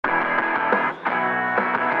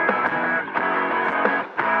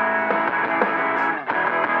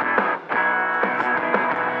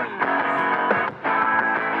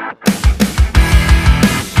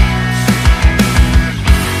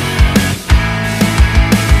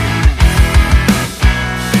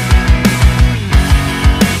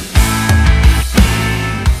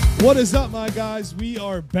What is up, my guys? We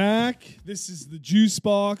are back. This is the Juice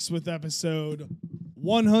Box with episode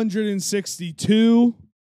 162.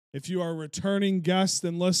 If you are a returning guest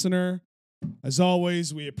and listener, as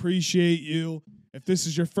always, we appreciate you. If this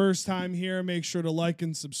is your first time here, make sure to like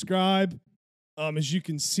and subscribe. As you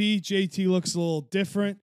can see, JT looks a little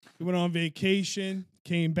different. He went on vacation,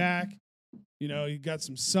 came back. You know, he got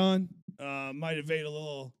some sun. Might have ate a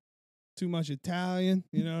little too much Italian,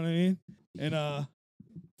 you know what I mean? And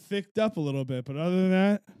thicked up a little bit. But other than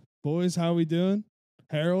that, boys, how we doing?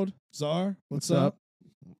 Harold, Czar, what's up?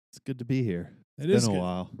 It's good to be here. It's been good. a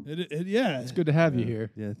while. Yeah. It's good to have you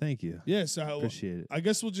here. Yeah, thank you. Yeah, so Appreciate it. I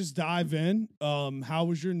guess we'll just dive in. How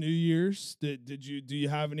was your New Year's? Do you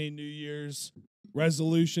have any New Year's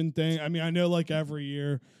resolution thing? I mean, I know like every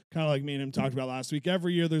year, kind of like me and him talked about last week,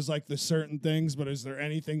 every year there's like the certain things, but is there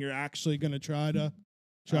anything you're actually going to try to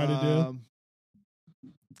do?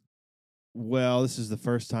 Well, this is the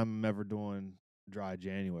first time I'm ever doing dry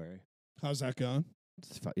January. How's that going?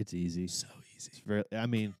 It's easy. So easy. It's very. I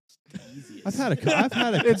mean, I've had a.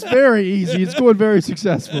 It's very easy. It's going very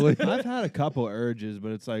successfully. I've had a couple urges,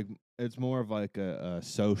 but it's more of like a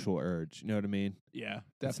social urge. You know what I mean? Yeah,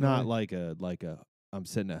 definitely. It's not like a. I'm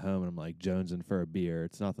sitting at home and I'm like jonesing for a beer.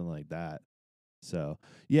 It's nothing like that. So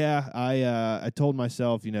yeah, I told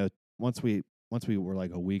myself, you know, once we were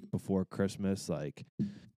like a week before Christmas, like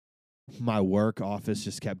my work office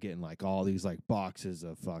just kept getting like all these like boxes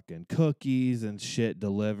of fucking cookies and shit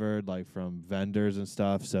delivered like from vendors and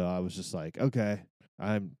stuff. So I was just like, okay,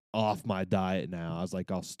 I'm off my diet now. I was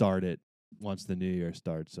like, I'll start it once the new year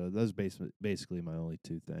starts. So those basically my only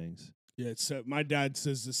two things. Yeah, so my dad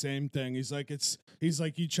says the same thing. He's like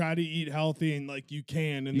you try to eat healthy and like you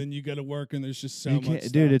can, and then you go to work and there's just so much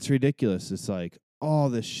stuff. Dude, it's ridiculous. It's like all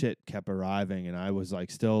this shit kept arriving, and I was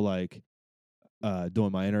like still like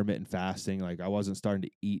doing my intermittent fasting. Like I wasn't starting to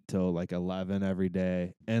eat till like 11 every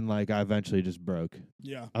day, and like I eventually just broke.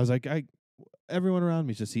 Yeah, I was like, everyone around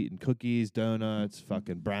me's just eating cookies, donuts,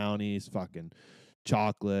 fucking brownies, fucking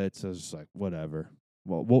chocolates. I was just like, whatever.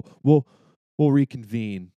 Well, we'll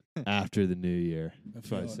reconvene after the new year. That's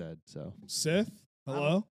what I said. So Sith,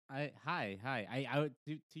 hello. Hi. I would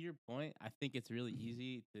to your point. I think it's really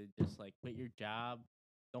easy to just like quit your job,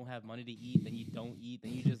 don't have money to eat, then you don't eat,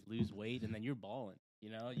 then you just lose weight, and then you're balling. You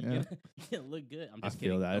know, you can look good. I'm just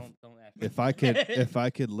kidding. Feel that. Don't act if I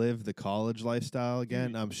could live the college lifestyle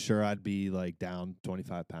again, I'm sure I'd be like down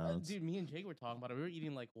 25 pounds. Dude, me and Jake were talking about it. We were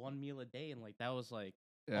eating like one meal a day, and like that was like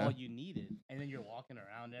all you needed. And then you're walking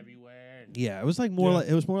around everywhere. And Yeah, it was like more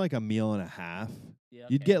like a meal and a half. yeah,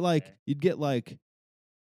 You'd get like.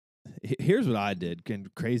 Here's what I did.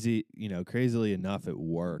 Crazily enough, it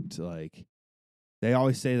worked. Like they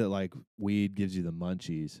always say that like weed gives you the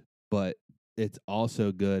munchies, but it's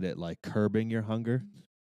also good at like curbing your hunger.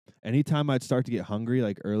 Anytime I'd start to get hungry,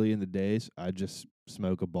 like early in the days, I'd just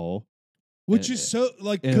smoke a bowl. Which is so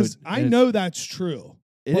like because I know that's true.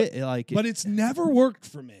 But it's never worked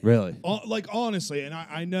for me. Really? Like honestly, and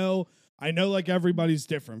I know like everybody's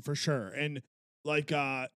different for sure. And like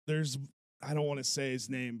there's I don't want to say his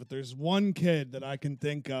name, but there's one kid that I can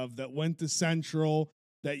think of that went to Central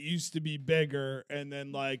that used to be bigger and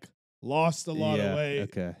then like lost a lot of weight.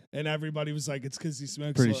 Okay. And everybody was like, it's because he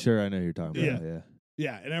smokes. Pretty sure I know who you're talking about. Yeah.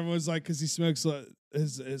 Yeah, and everyone's like, because he smokes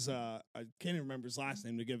his I can't even remember his last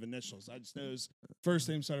name to give initials. I just know his first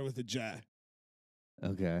name started with a J.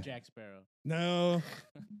 Okay. Jack Sparrow. No.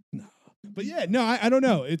 But yeah, no, I don't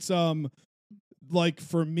know. It's like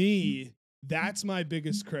for me, that's my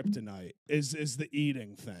biggest kryptonite is the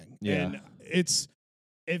eating thing. Yeah. And it's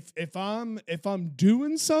if I'm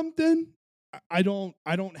doing something, I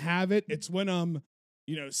don't have it. It's when I'm,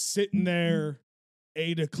 sitting there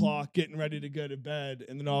 8:00 getting ready to go to bed,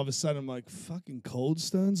 and then all of a sudden I'm like, fucking Cold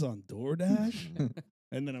Stones on DoorDash.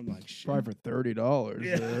 And then I'm like, shit. Probably for $30.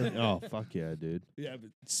 Yeah. Oh, fuck yeah, dude. Yeah, but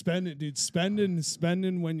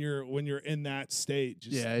spending when you're in that state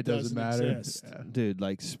just it doesn't matter. exist. Yeah. Dude,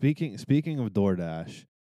 like speaking of DoorDash,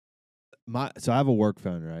 so I have a work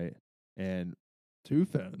phone, right? And 2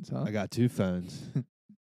 phones, huh? I got 2 phones.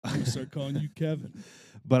 I'm gonna start calling you Kevin.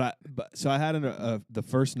 So I had the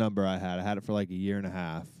first number I had it for like a year and a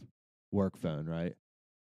half, work phone, right?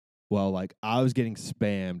 Well, like I was getting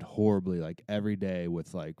spammed horribly like every day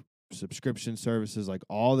with like subscription services, like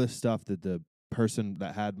all this stuff that the person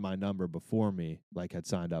that had my number before me like had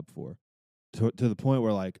signed up for, to the point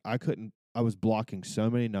where like I was blocking so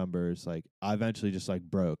many numbers. Like I eventually just like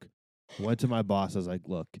broke. Went to my boss. I was like,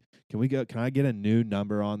 look, can I get a new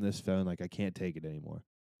number on this phone? Like I can't take it anymore.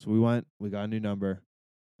 So we got a new number.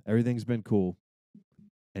 Everything's been cool.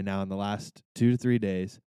 And now in the last 2 to 3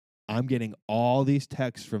 days, I'm getting all these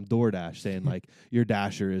texts from DoorDash saying like your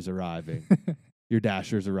dasher is arriving. Your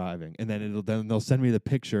dasher's arriving. And then they'll send me the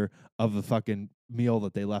picture of the fucking meal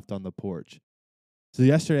that they left on the porch. So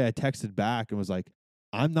yesterday I texted back and was like,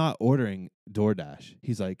 I'm not ordering DoorDash.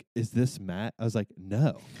 He's like, is this Matt? I was like,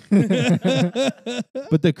 no.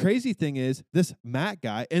 But the crazy thing is this Matt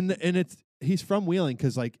guy, and he's from Wheeling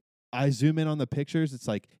because like I zoom in on the pictures. It's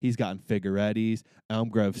like he's gotten Figueretti's, Elm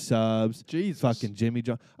Grove subs, Jesus. fucking Jimmy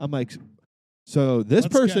John. I'm like, so this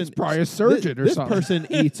Let's person guess, probably a surgeon or this something. person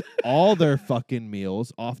eats all their fucking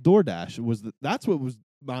meals off DoorDash. That's what was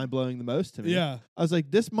mind blowing the most to me. Yeah. I was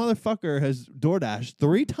like, this motherfucker has DoorDash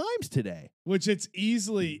 3 times today. Which it's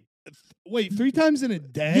easily. Wait, 3 times in a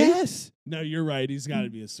day? Yes. No, you're right. He's got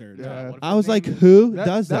to be a surgeon. Yeah. What if I his was name like, is- who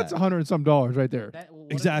does that? That's $100 and some dollars right there. what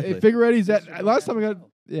if- Exactly. Figueretti's Just that for last that time I got,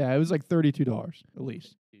 itself? yeah, it was like $32 at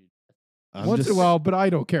least. Dude, I'm Once just- in a while, but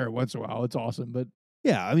I don't care. Once in a while, it's awesome. But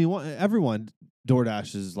Yeah, I mean, everyone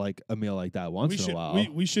DoorDash is like a meal like that once we in should a while.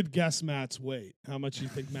 we should guess Matt's weight. How much you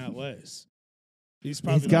think Matt weighs? He's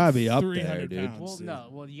probably gotta like be up there, 300 dude. pounds, well, dude. no.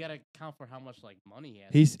 Well, you gotta count for how much like money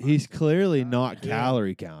he has. He's clearly not Yeah.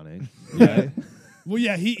 calorie counting. Yeah. Right? Well,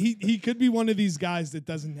 yeah, he could be one of these guys that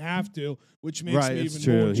doesn't have to, which makes Right, me it's even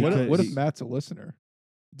true. more He what jealous. if, what if he- Matt's a listener?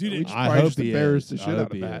 Dude, we it- just I probably hope just he embarrass is. the I shit hope out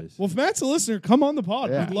of he Matt. is. well, if Matt's a listener, come on the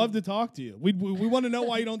pod. Yeah. We'd love to talk to you. We want to know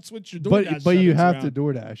why you don't switch your But DoorDash. but you settings have around. to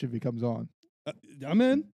DoorDash if he comes on. I'm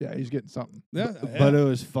in. Yeah, he's getting something. Yeah, But it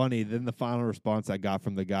was funny. Then the final response I got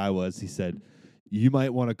from the guy was, he said, "You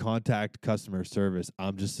might want to contact customer service.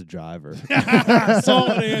 I'm just a driver."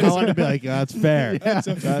 Solid I answer. want to be like, that's fair. That's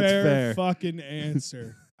a That's fair, fair. fucking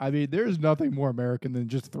answer. I mean, there's nothing more American than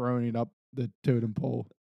just throwing it up the totem pole.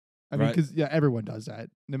 I mean, Right. because everyone does that,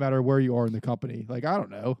 no matter where you are in the company. Like, I don't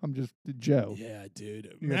know, I'm just Joe. Yeah,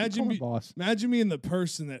 dude. You guys Imagine call me me, boss. imagine being the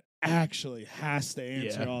person that actually has to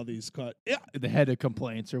answer Yeah. all these questions. Yeah. The head of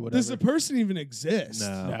complaints or whatever. Does the person even exist?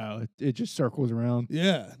 No. No, it just circles around.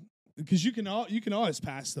 Yeah, because you can always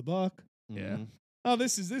pass the buck. Yeah. Mhm. Oh,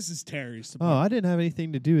 this is Terry's. Oh, I didn't have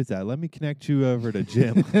anything to do with that. Let me connect you over to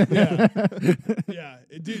Jim. Yeah. Yeah,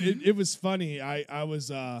 it was funny. I was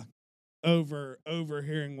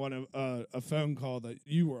overhearing one of a phone call that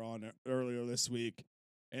you were on earlier this week,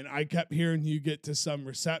 and I kept hearing you get to some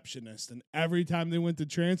receptionist, and every time they went to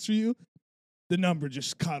transfer you, the number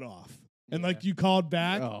just cut off, and like you called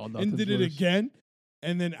back Oh, and nothing's did it worse. again.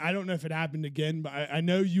 And then I don't know if it happened again, but I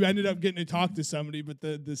know you ended up getting to talk to somebody. But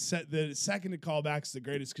the second to call back is the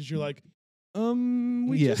greatest because you're like,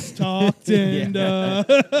 we Yeah. just talked and I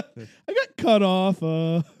got cut off.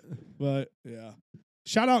 But yeah,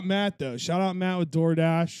 shout out Matt though. Shout out Matt with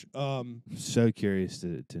DoorDash. So curious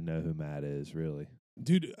to know who Matt is, really.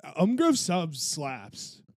 Dude, Grove subs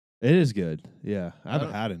slaps. It is good. Yeah. I haven't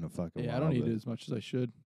don't- had it in a fucking Yeah, while. I don't eat but- it as much as I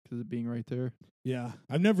should because of being right there. Yeah,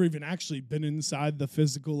 I've never even actually been inside the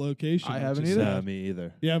physical location. I which haven't is either. sad. No, me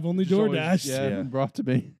either. Yeah, I've only Just always- DoorDash. Yeah, Yeah. brought to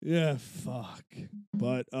me. Yeah, fuck.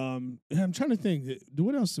 But yeah, I'm trying to think.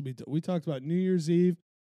 What else did we talked about? New Year's Eve,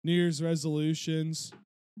 New Year's resolutions.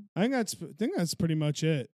 I think that's pretty much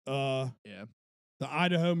it. Yeah. The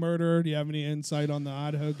Idaho murderer. Do you have any insight on the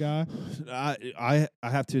Idaho guy? I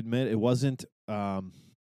have to admit it wasn't.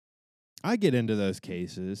 I get into those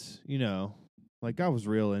cases, like I was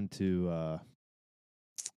real into.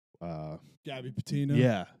 Gabby Patino.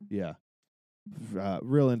 Yeah.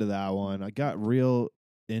 Real into that one. I got real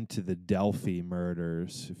into the Delphi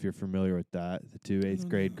murders, if you're familiar with that. The 2 eighth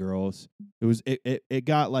grade girls. It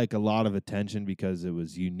got like a lot of attention because it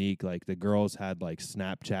was unique. Like the girls had like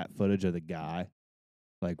Snapchat footage of the guy,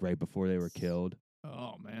 like right before they were killed.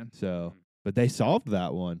 Oh man. So, but they solved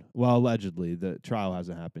that one. Well, allegedly, the trial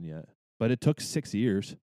hasn't happened yet. But it took 6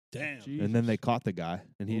 years, Damn. and then they caught the guy,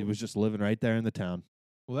 and he was just living right there in the town.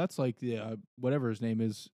 Well, that's like the whatever his name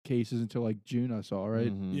is cases until like June. I saw right.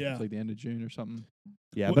 Mhm. Yeah. It's like the end of June or something.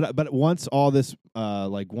 Yeah, What- but once all this,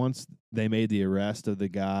 once they made the arrest of the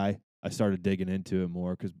guy, I started digging into it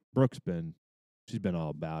more because she's been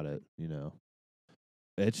all about it.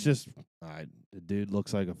 It's just the dude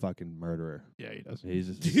looks like a fucking murderer. Yeah, he does. He's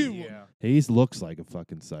just, Dude, Yeah. he's looks like a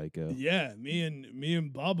fucking psycho. Yeah, me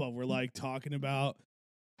and Bubba were like talking about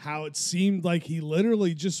how it seemed like he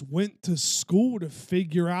literally just went to school to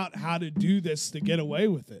figure out how to do this to get away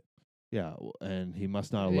with it. Yeah, and he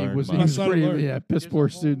must not have He learned was, much. he was Must not pretty, have learned. yeah, piss There's a poor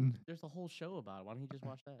whole- student. There's a whole show about it. Why don't you just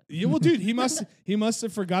watch that? Yeah, well, dude, he must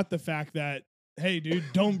have forgot the fact that, hey, dude,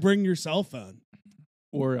 don't bring your cell phone.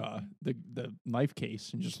 Or the knife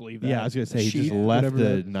case and just leave that. Yeah, I was gonna say he just sheath, left whatever the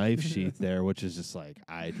that- knife sheath there, which is just like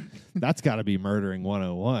that's got to be murdering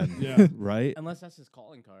 101. Yeah. Right. Unless that's his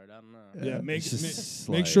calling card. I don't know. Yeah, It's just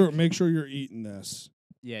make like- sure you're eating this.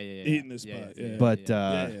 Yeah. eating this butt. Yeah. But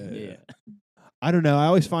yeah. I don't know. I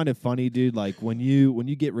always find it funny, dude. Like when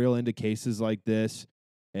you get real into cases like this,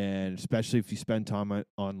 and especially if you spend time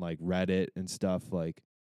on like Reddit and stuff, like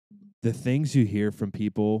the things you hear from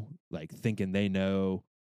people, like thinking they know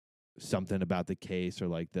something about the case or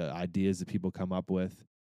like the ideas that people come up with.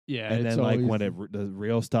 Yeah, And it's then, like, always- when the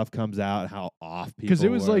real stuff comes out, how off people Because it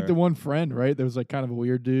was like were. the one friend, right? That was like kind of a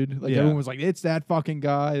weird dude. Like Yeah. everyone was like, "It's that fucking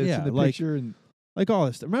guy that's Yeah, in the like, picture." And Like all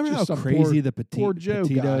this stuff. Remember Just how some crazy the poor Joe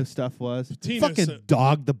Petito guy. stuff was? Patino Fucking said-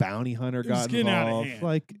 Dog the Bounty Hunter It was got getting out of involved. hand.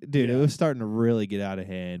 Like, dude, it Yeah. was starting to really get out of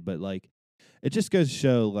hand. But like, it just goes to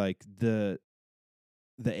show, like the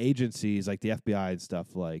agencies, like the FBI and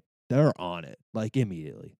stuff, like they're on it, like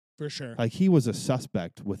immediately. for sure. Like he was a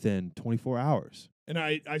suspect within 24 hours. And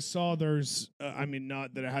I saw there's, I mean,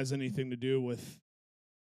 not that it has anything to do with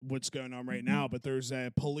what's going on right now, but there's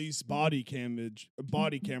a police body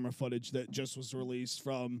camera footage that just was released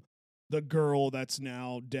from the girl that's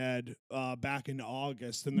now dead back in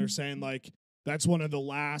August, and they're saying like that's one of the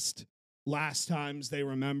last times they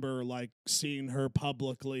remember like seeing her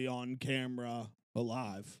publicly on camera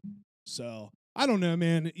alive. So I don't know,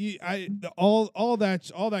 man. All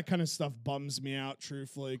that kind of stuff bums me out,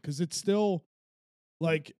 truthfully, because it's still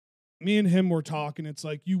like me and him were talking. It's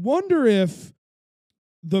like you wonder if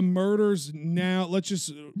the murders now.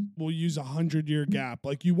 We'll use 100-year gap.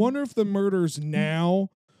 Like you wonder if the murders now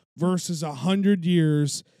versus 100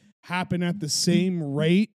 years happen at the same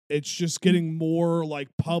rate. It's just getting more like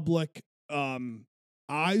public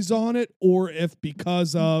eyes on it, or if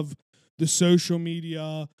because of the social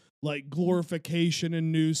media like glorification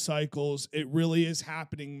and news cycles, it really is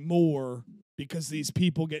happening more because these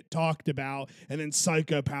people get talked about, and then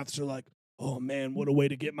psychopaths are like, oh man, what a way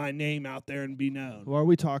to get my name out there and be known. Well, are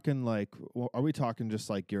we talking just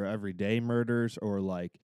like your everyday murders or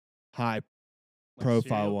like high profile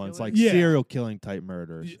serial ones, killers? like Yeah. serial killing type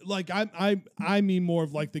murders? Like I mean more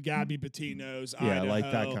of like the Gabby Petinos, Yeah, like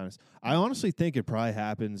that Idaho. kind of. I honestly think it probably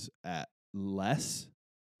happens at less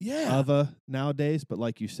Yeah. of a nowadays, but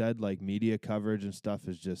like you said, like media coverage and stuff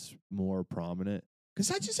is just more prominent. Because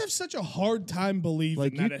I just have such a hard time believing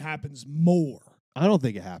Like, that you- it happens more. I don't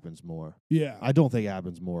think it happens more. Yeah. I don't think it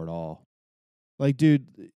happens more at all. Like,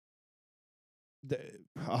 dude,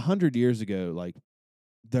 100 years ago, like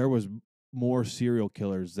there was more serial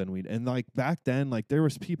killers than and like back then, like there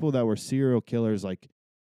was people that were serial killers like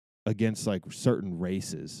against like certain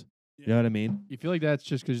races. You know what I mean? you feel like that's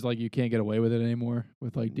just because like you can't get away with it anymore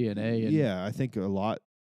with like DNA. And Yeah, I think a lot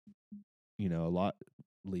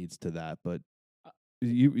leads to that. But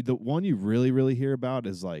the one you really hear about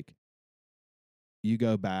is like you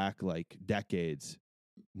go back like decades,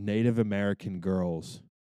 Native American girls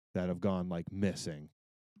that have gone like missing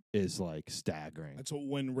is like staggering. That's what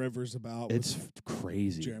Wind River's about. It's with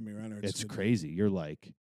crazy. Jeremy Renner. It's crazy. You're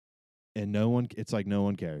like, and it's like no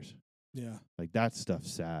one cares. Yeah. Like that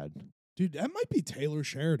stuff's sad. Dude, that might be Taylor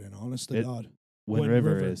Sheridan, honest to It- God. Wind Wind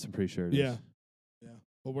River River. is, I'm pretty sure it is. Yeah. Yeah.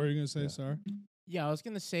 What were you going to say, Yeah. Sarah? Yeah, I was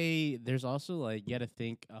gonna say there's also like you gotta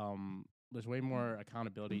think there's way more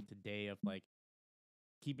accountability today of like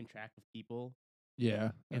keeping track of people. yeah,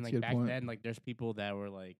 that's And a like good back point. then, like there's people that were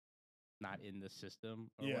like not in the system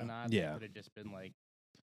or Yeah. whatnot. Yeah. Could have just been like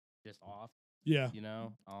just off, Yeah. you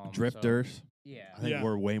know? So- Drifters. yeah. I think Yeah.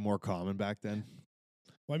 were way more common back then.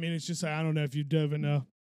 Well, I mean, it's just, I don't know if you've dove into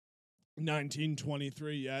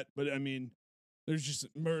 1923 yet, but I mean, there's just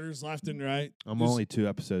murders left and right. I'm There's only 2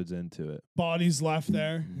 episodes into it. bodies left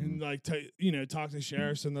there, Mhm. and like, talk to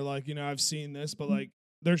sheriffs, and they're like, I've seen this, but like,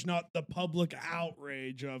 there's not the public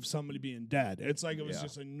outrage of somebody being dead. It's like it was Yeah.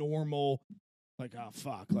 just a normal, like, oh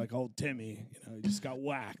fuck, like old Timmy, he just got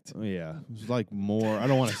whacked. Oh, yeah, it was like more. I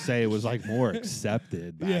don't want to say it was like more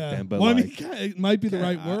accepted back then, but well, like, I mean, kinda, it might be the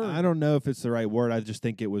right word. I don't know if it's the right word. I just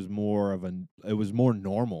think it was more it was more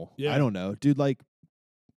normal. Yeah. I don't know, dude. Like,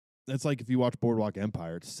 it's like if you watch Boardwalk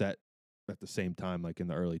Empire, it's set at the same time, like in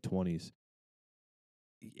the early 20s.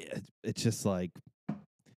 Yeah, it's just like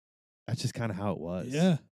that's just kind of how it was.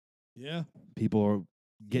 Yeah, yeah, People are easy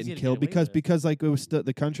getting to get killed away with. because like it was still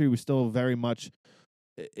the country was still very much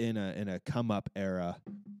in a come up era,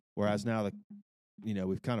 whereas now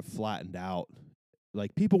we've kind of flattened out.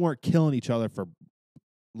 Like people weren't killing each other for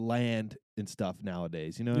land and stuff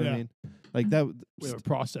nowadays. You know what Yeah. I mean? Like that. We have a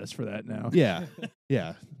process for that now. Yeah,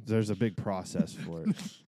 yeah. There's a big process for it.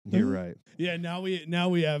 You're right. yeah. Now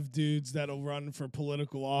we have dudes that'll run for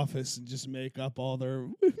political office and just make up all their.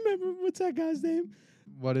 Remember what's that guy's name?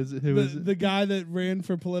 What is it? Who is it? The guy that ran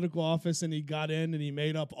for political office and he got in and he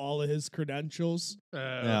made up all of his credentials.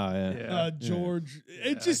 George.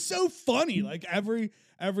 It's just so funny. Like every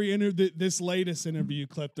this latest interview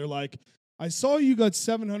clip, they're like, I saw you got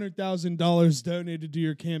 $700,000 donated to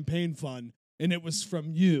your campaign fund, and it was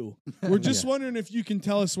from you. We're just wondering if you can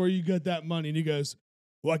tell us where you got that money. And he goes,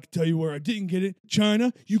 well, I can tell you where I didn't get it.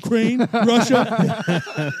 China, Ukraine, Russia.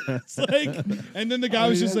 It's like, and then the guy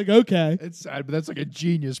was just like, okay. It's sad, but that's like a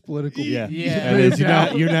genius political. Yeah. Yeah. And it's, you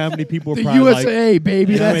know how many people The probably USA,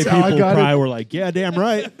 baby. like, That's how how many I people got probably it. were like, yeah, damn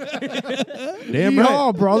right. Damn Yeehaw,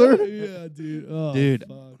 right. brother. Yeah, dude. Oh, Dude.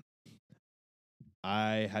 fuck.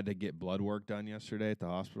 I had to get blood work done yesterday at the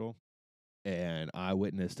hospital, and I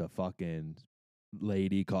witnessed a fucking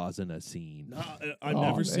lady causing a scene. No, I've Oh,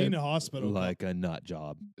 never man. seen a hospital. Like a nut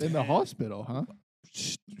job. In the hospital, huh?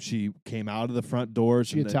 She came out of the front doors.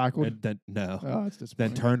 She and get then, tackled? and then, no. Oh, that's Then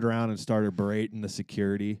disappointing. turned around and started berating the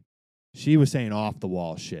security. She was saying off the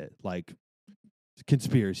wall shit, like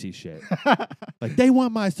conspiracy shit. Like they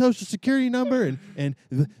want my social security number, and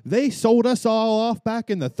they sold us all off back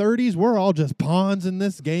in the 30s. We're all just pawns in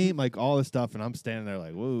this game, like all this stuff. And I'm standing there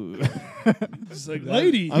like, whoa. It's like,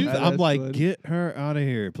 lady, I'm, you- I'm That's like, good. get her out of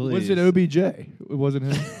here, please. Was it OBJ? It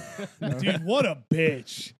wasn't him. No. dude, what a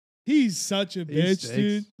bitch. He's such a He bitch, stinks.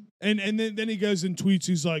 dude. And then he goes and tweets.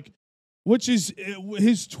 He's like, which is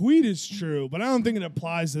his tweet is true, but I don't think it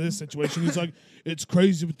applies to this situation. He's like, it's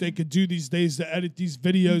crazy what they could do these days to edit these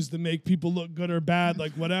videos to make people look good or bad,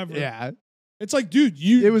 like whatever. Yeah, It's like, dude,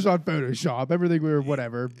 you. it was on Photoshop. Everything we were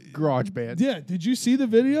whatever. GarageBand. Yeah. Did you see the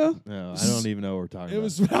video? No, I don't even know what we're talking It about.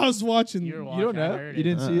 was when I was watching. You were You watching, don't I know? heard You it.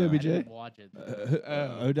 didn't see Uh-uh. OBJ? I didn't watch it.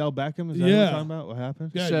 Odell Beckham? Is that what Yeah. we're talking about? What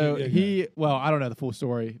happened? Yeah, So yeah. he, well, I don't know the full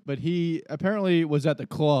story, but he apparently was at the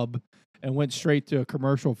club and went straight to a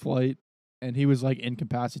commercial flight, and he was like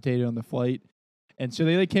incapacitated on the flight. And so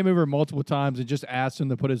they came over multiple times and just asked him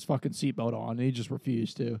to put his fucking seatbelt on, and he just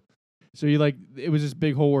refused to. So he like, it was this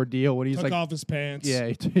big whole ordeal when he's took like, off his pants.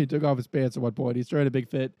 yeah, he took off his pants at one point. He's throwing a big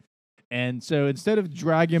fit. And so instead of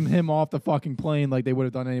dragging him off the fucking plane like they would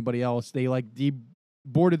have done anybody else, they like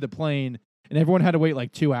boarded the plane, and everyone had to wait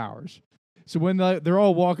like 2 hours. So when they're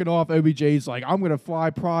all walking off, OBJ's like, I'm going to fly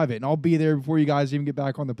private, and I'll be there before you guys even get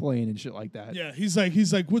back on the plane and shit like that. Yeah, he's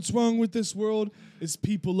like, what's wrong with this world? It's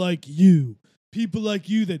people like you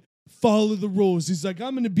that follow the rules. He's like,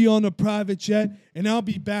 I'm gonna be on a private jet and I'll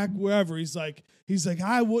be back wherever. He's like,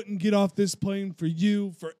 I wouldn't get off this plane for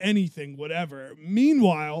you for anything, whatever.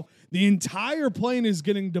 Meanwhile, the entire plane is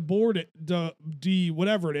getting deboarded,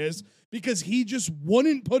 whatever it is, because he just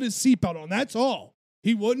wouldn't put his seatbelt on. That's all.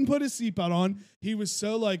 He wouldn't put his seatbelt on. He was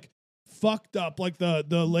so like fucked up. Like the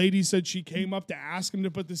lady said she came up to ask him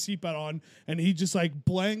to put the seatbelt on, and he just like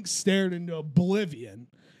blank stared into oblivion.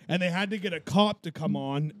 And they had to get a cop to come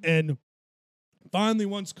on. And finally,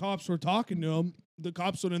 once cops were talking to him, the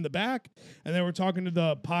cops went in the back and they were talking to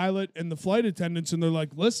the pilot and the flight attendants. And they're like,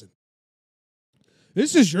 listen,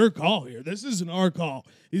 this is your call here. This isn't our call.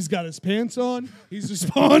 He's got his pants on. He's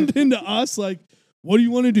responding to us like, what do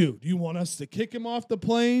you want to do? Do you want us to kick him off the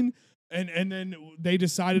plane? And then they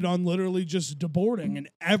decided on literally just deboarding, and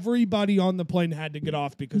everybody on the plane had to get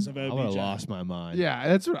off because of I OBJ. would have lost my mind. Yeah,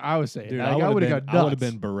 that's what I was saying. Dude, Like, I would would have have got nuts.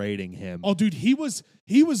 been berating him. Oh, dude, he was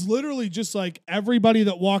literally just like everybody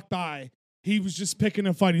that walked by. He was just picking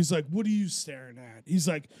a fight. He's like, "What are you staring at?" He's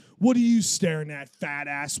like, "What are you staring at, fat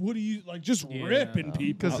ass? What are you like?" Just ripping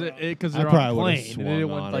people. Because I they're on probably a would've plane. And they didn't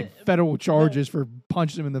swung want on like him. federal charges for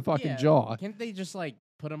punching him in the fucking Yeah, jaw. Can't they just like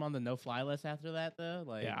put him on the no-fly list after that though?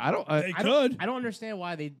 Like, Yeah, I don't. They I could. don't understand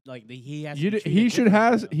why they like he has. To You be d- treated he should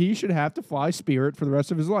different, has though. he should have to fly Spirit for the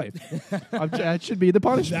rest of his life. That should be the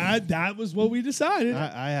punishment. That was what we decided.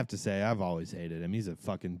 I have to say, I've always hated him. He's a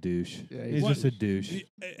fucking douche. Yeah, he's What- just a douche.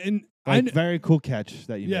 And Like, very cool catch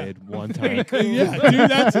that you Yeah. made one time. yeah, dude,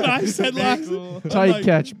 that's what I said last. I'm Tight like-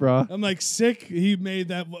 catch, bro. I'm like sick. He made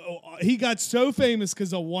that. He got so famous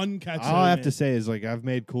because of one catch. All I have to say is like I've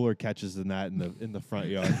made cooler catches than that in the front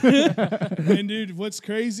yard. And dude, what's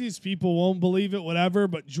crazy is people won't believe it, whatever.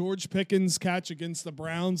 But George Pickens' catch against the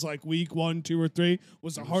Browns, like week 1, 2, or 3,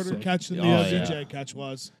 was a harder sick. catch than the Oh, OBJ yeah. catch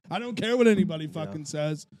was. I don't care what anybody fucking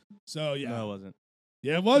says. So yeah, No, it wasn't.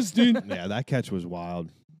 yeah, it was, dude. Yeah, that catch was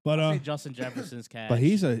wild. But I'd say Justin Jefferson's catch. But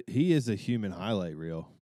he is a human highlight reel.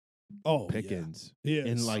 oh, Pickens. yeah, he is.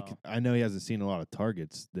 And like Oh. I know he hasn't seen a lot of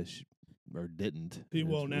targets or didn't. He It's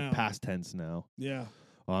will now. Past tense now. yeah.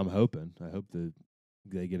 Well, I'm hoping. I hope that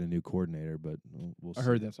they get a new coordinator, but we'll see. I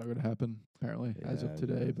heard that's not going to happen apparently as Yeah, of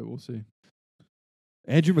today, yeah. but we'll see.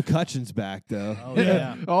 Andrew McCutcheon's back though. Oh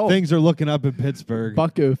yeah. Oh, Things are looking up in Pittsburgh.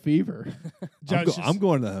 Bucko fever. I'm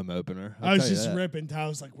going to the home opener. I was just ripping. I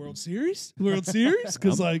was like, World Series? World Series?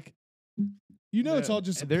 Because, like, it's all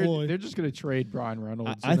just a ploy. They're just going to trade Brian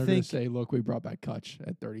Reynolds. I and they're going think- to say, look, we brought back Kutch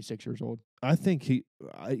at 36 years old. I think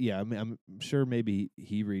I mean, I'm sure maybe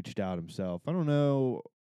he reached out himself. I don't know.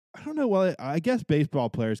 Well, I guess baseball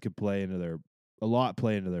players could play into their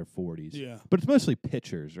 40s. Yeah. But it's mostly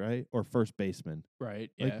pitchers, right? Or first baseman. Right.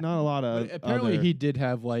 Like not a lot of. But apparently, other- he did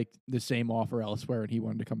have like the same offer elsewhere, and he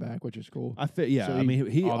wanted to come back, which is cool. Yeah, So I mean,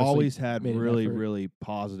 he obviously always had made an really, effort. really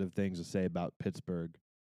positive things to say about Pittsburgh.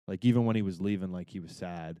 Like even when he was leaving, like he was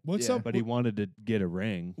sad. What's Yeah. up? But he wanted to get a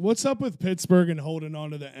ring. What's up with Pittsburgh and holding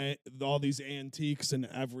on to all these antiques in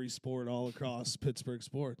every sport all across Pittsburgh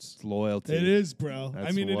sports? It's loyalty. It is, bro. I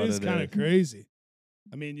That's mean, it what is it kind of is. crazy.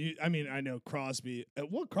 I know Crosby.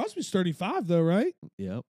 Crosby's 35 though, right?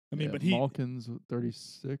 Yep. I mean, Yeah, but he. Malkin's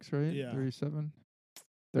 36, right? Yeah. 37.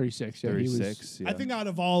 36. Yeah, he was. 36. Yeah. I think out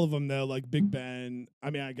of all of them though, like Big Ben. I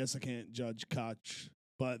mean, I guess I can't judge Kutch,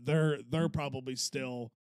 but they're probably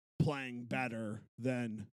still playing better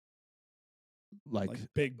than like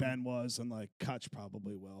Big Ben was, and like Kutch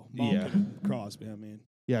probably will. Malkin Yeah. and Crosby. I mean,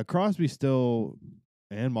 Yeah, Crosby still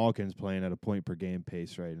and Malkin's playing at a point per game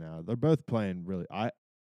pace right now. They're both playing really.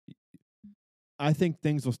 I think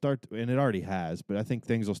things will start, and it already has, but I think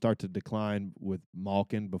things will start to decline with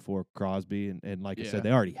Malkin before Crosby, and like I Yeah. said,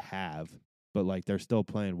 they already have, but like they're still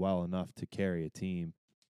playing well enough to carry a team.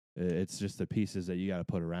 It's just the pieces that you got to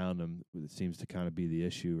put around them that seems to kind of be the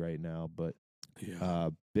issue right now. But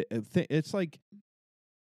it's like,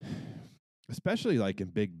 especially like in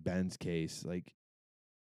Big Ben's case, like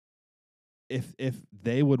if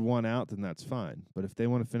they would want out, then that's fine. But if they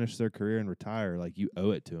want to finish their career and retire, like you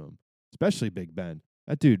owe it to them. Especially Big Ben.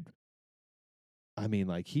 That dude, I mean,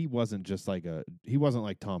 like he wasn't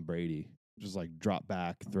like Tom Brady, just like drop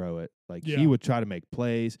back, throw it. Like Yeah. he would try to make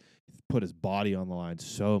plays, put his body on the line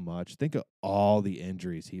so much. Think of all the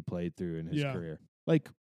injuries he played through in his Yeah. career. Like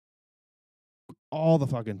all the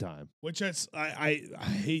fucking time. which I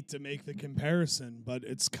hate to make the comparison, but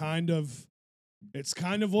it's kind of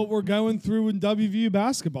what we're going through in WVU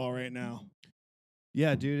basketball right now.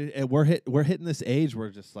 Yeah, dude, and we're hitting this age where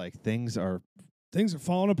just like things are Things are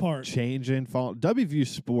falling apart. changing. WVU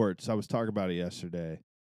sports, I was talking about it yesterday.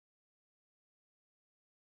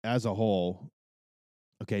 As a whole,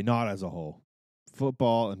 okay, not as a whole.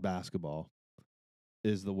 Football and basketball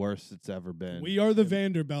is the worst it's ever been. We are the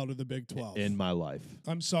Vanderbilt of the Big 12. in my life.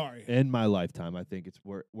 I'm sorry. In my lifetime, I think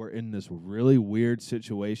we're in this really weird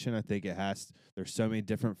situation. I think there's so many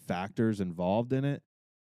different factors involved in it.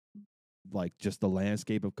 Like just the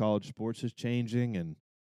landscape of college sports is changing, and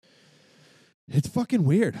it's fucking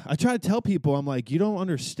weird. I try to tell people, I'm like, you don't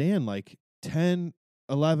understand, like 10,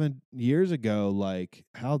 11 years ago, like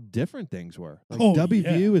how different things were. Like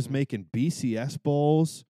WVU is making BCS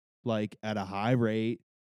bowls like at a high rate.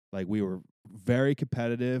 Like we were very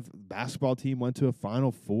competitive. Basketball team went to a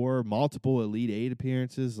Final Four, multiple Elite Eight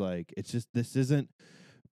appearances. Like it's just, this isn't,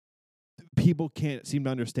 people can't seem to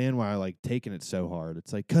understand why I like taking it so hard.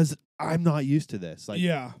 It's like, 'cause I'm not used to this. Like,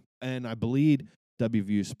 yeah. and I bleed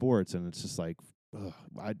WVU sports, and it's just like,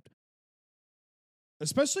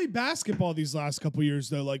 Especially basketball these last couple years,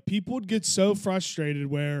 though. Like, people would get so frustrated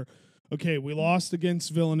where, okay, we lost against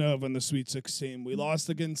Villanova in the Sweet 16. We lost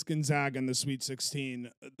against Gonzaga in the Sweet 16.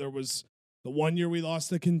 There was the one year we lost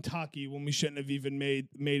to Kentucky when we shouldn't have even made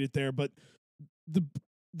it there. But the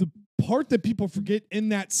part that people forget in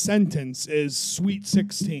that sentence is Sweet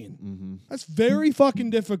 16. mm-hmm. That's very fucking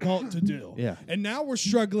difficult to do. Yeah. And now we're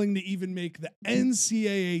struggling to even make the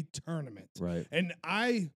NCAA tournament. Right. And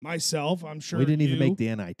I'm sure We didn't even you- make the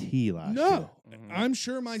NIT last year. No, Mhm. I'm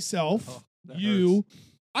sure myself, that you,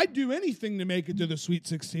 I'd do anything to make it to the Sweet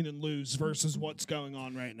 16 and lose versus what's going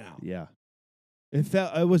on right now. Yeah.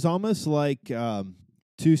 It was almost like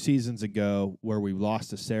 2 seasons ago where we lost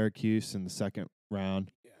to Syracuse in the second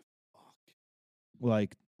round. Yeah, fuck.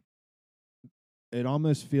 Like, it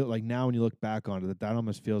almost feels like now when you look back on it, that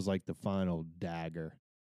almost feels like the final dagger.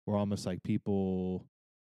 Where almost like people,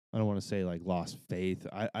 I don't want to say like lost faith.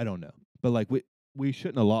 I don't know. But like we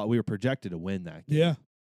shouldn't have lost. We were projected to win that game. Yeah,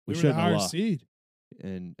 We we were the shouldn't have higher lost. seed.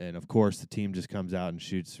 And of course the team just comes out and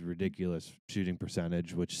shoots ridiculous shooting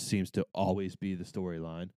percentage, which seems to always be the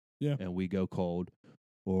storyline. Yeah. And we go cold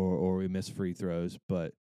or we miss free throws.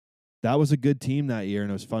 But that was a good team that year, and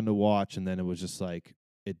it was fun to watch. And then it was just like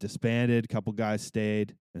it disbanded, a couple guys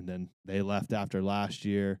stayed, and then they left after last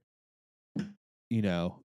year. You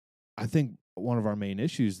know, I think one of our main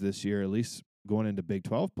issues this year, at least going into Big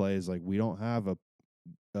 12 play, is like we don't have a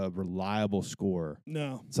a reliable scorer.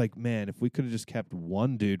 No. It's like, man, if we could have just kept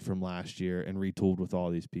one dude from last year and retooled with all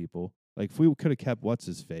these people, like if we could have kept what's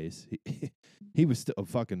his face, he was still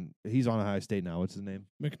he's on Ohio State now. What's his name?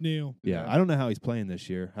 McNeil. Yeah, I don't know how he's playing this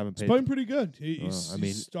year. Haven't He's paid. playing pretty good. He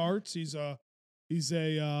starts. He's a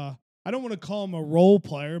I don't want to call him a role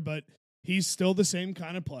player, but he's still the same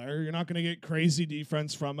kind of player. You're not going to get crazy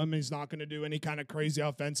defense from him. He's not going to do any kind of crazy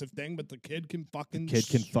offensive thing, but the kid can fucking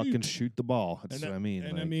shoot the ball. That's what I mean.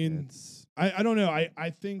 And like, I mean, I don't know. I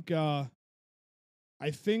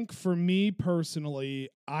think for me personally,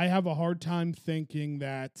 I have a hard time thinking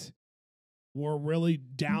that we're really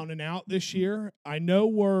down and out this year. I know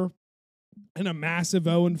we're in a massive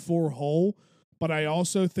 0-4 hole, but I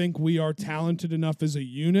also think we are talented enough as a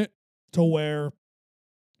unit to where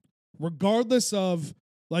regardless of,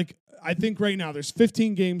 like, I think right now there's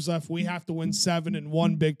 15 games left. We have to win 7 in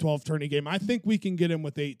one Big 12 tourney game. I think we can get in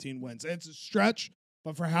with 18 wins. It's a stretch,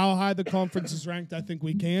 but for how high the conference is ranked, I think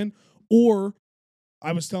we can. Or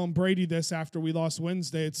I was telling Brady this after we lost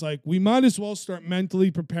Wednesday. It's like we might as well start mentally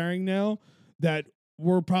preparing now that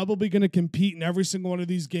we're probably going to compete in every single one of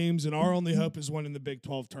these games, and our only hope is winning the Big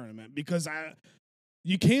 12 tournament because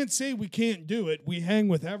you can't say we can't do it. We hang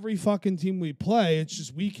with every fucking team we play. It's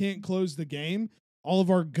just we can't close the game. All of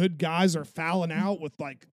our good guys are fouling out with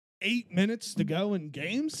like 8 minutes to go in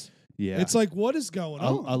games. Yeah. It's like, what is going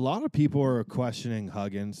on? A lot of people are questioning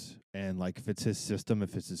Huggins and like if it's his system,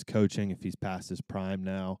 if it's his coaching, if he's past his prime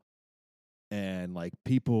now. And like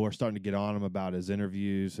people are starting to get on him about his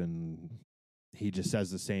interviews and he just says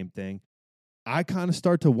the same thing. I kind of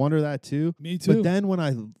start to wonder that too. Me too. But then when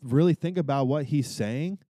I really think about what he's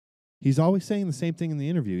saying, he's always saying the same thing in the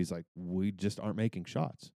interview. He's like, we just aren't making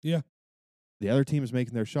shots. Yeah. The other team is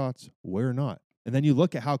making their shots. We're not. And then you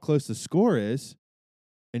look at how close the score is,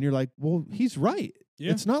 and you're like, well, he's right.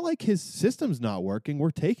 Yeah. It's not like his system's not working.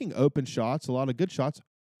 We're taking open shots, a lot of good shots.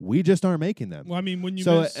 We just aren't making them. Well, I mean, when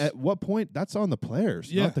you at what point, that's on the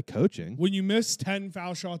players, not the coaching. When you miss 10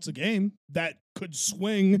 foul shots a game, that could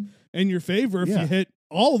swing in your favor if you hit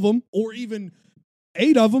all of them or even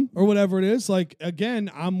 8 of them or whatever it is. Like, again,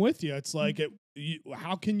 I'm with you. It's like,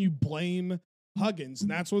 how can you blame Huggins? And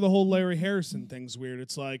that's where the whole Larry Harrison thing's weird.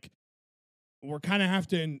 It's like, we're kind of have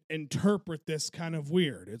to interpret this kind of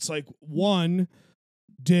weird. It's like, one,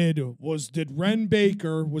 did Ren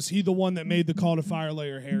Baker, was he the one that made the call to fire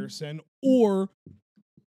Larry Harrison? Or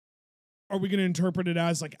are we going to interpret it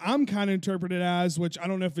as, like, I'm kind of interpret it as, which I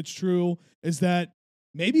don't know if it's true, is that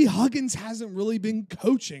maybe Huggins hasn't really been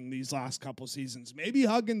coaching these last couple seasons. Maybe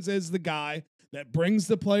Huggins is the guy that brings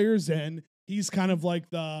the players in. He's kind of like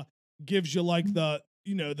gives you like the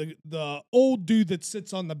old dude that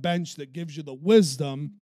sits on the bench that gives you the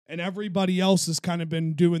wisdom, and everybody else has kind of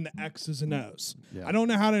been doing the X's and O's. Yeah. I don't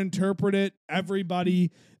know how to interpret it.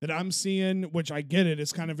 Everybody that I'm seeing, which I get it,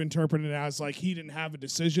 is kind of interpreted as like he didn't have a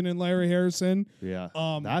decision in Larry Harrison. Yeah.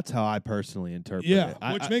 That's how I personally interpret it.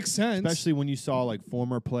 Which makes sense. Especially when you saw like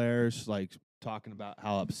former players like talking about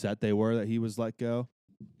how upset they were that he was let go.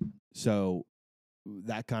 So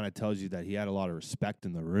that kind of tells you that he had a lot of respect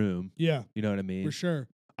in the room. Yeah. You know what I mean? For sure.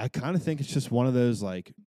 I kind of think it's just one of those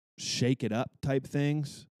like shake it up type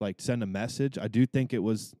things, like send a message. I do think it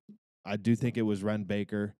was Ren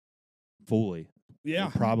Baker fully. Yeah.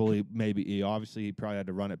 And probably maybe he probably had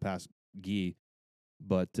to run it past Guy.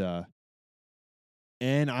 But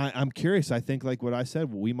and I'm curious. I think like what I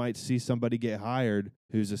said, we might see somebody get hired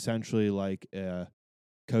who's essentially like a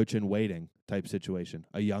coach in waiting type situation.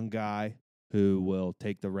 A young guy who will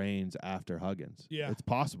take the reins after Huggins. Yeah. It's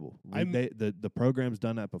possible. The program's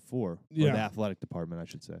done that before. Or the athletic department, I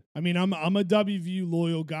should say. I mean, I'm a WVU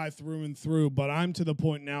loyal guy through and through, but I'm to the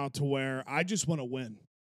point now to where I just want to win.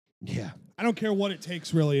 Yeah. I don't care what it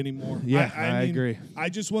takes really anymore. Yeah, I agree. I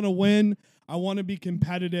just want to win. I want to be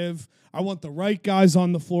competitive. I want the right guys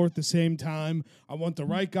on the floor at the same time. I want the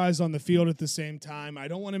right guys on the field at the same time. I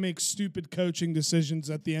don't want to make stupid coaching decisions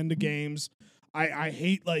at the end of games. I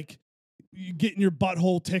hate like you getting your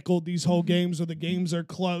butthole tickled these whole games where the games are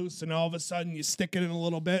close and all of a sudden you stick it in a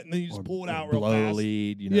little bit and then you just pull it out real blow fast. A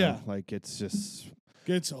lead, you know, like it's just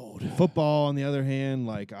gets old. Football, on the other hand,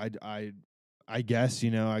 like I guess, you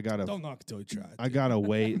know, I gotta don't knock till you try. I gotta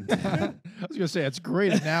wait. I was gonna say it's a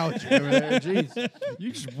great analogy over there. Jeez,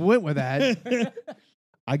 you just went with that.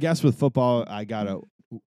 I guess with football, I gotta,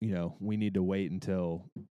 you know, we need to wait until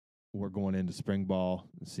we're going into spring ball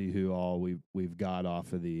and see who all we've got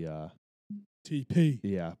off of the TP.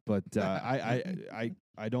 Yeah, but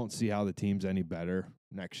I don't see how the team's any better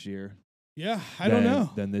next year. Yeah, I don't know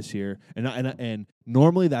than this year, and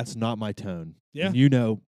normally that's not my tone. Yeah, and you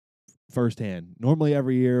know, firsthand. Normally,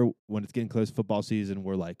 every year when it's getting close to football season,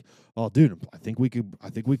 we're like, "Oh, dude, I think we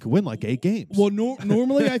could win like 8 games." Well,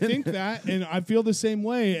 normally I think that, and I feel the same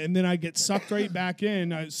way, and then I get sucked right back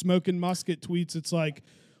in. Smoking Musket tweets, it's like,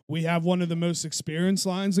 we have one of the most experienced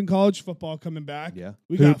lines in college football coming back. Yeah,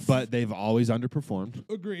 But they've always underperformed.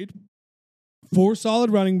 Agreed. 4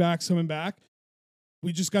 solid running backs coming back.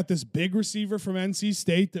 We just got this big receiver from NC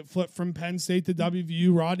State that flipped from Penn State to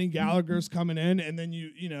WVU. Rodney Gallagher's coming in, and then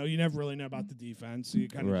you never really know about the defense, so you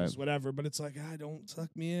kind of just whatever. But it's like, don't suck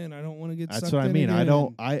me in. I don't want to get. That's sucked what I in mean.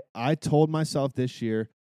 again. I told myself this year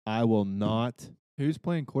I will not. Who's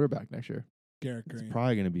playing quarterback next year? Garrett Green. It's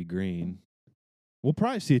probably going to be Green. We'll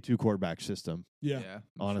probably see a 2 quarterback system. Yeah.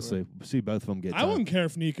 Honestly, we'll see both of them get. I wouldn't care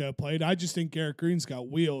if Nico played. I just think Garrett Green's got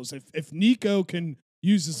wheels. If Nico can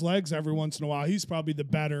use his legs every once in a while, he's probably the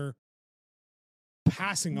better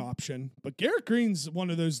passing option. But Garrett Green's one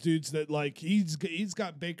of those dudes that like he's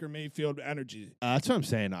got Baker Mayfield energy. That's what I'm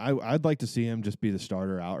saying. I'd like to see him just be the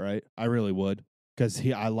starter outright. I really would, because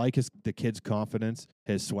I like the kid's confidence,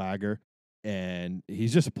 his swagger, and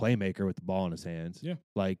he's just a playmaker with the ball in his hands. Yeah,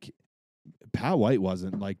 like Pat White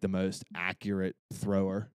wasn't like the most accurate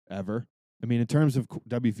thrower ever. I mean, in terms of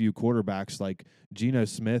WVU quarterbacks, like Geno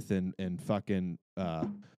Smith and fucking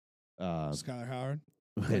Skylar Howard.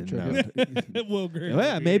 No. Will Greer.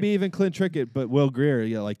 Yeah, maybe even Clint Trickett, but Will Greer,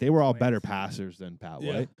 yeah, like they were all better passers than Pat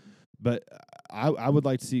White. But I would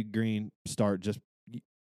like to see Green start. Just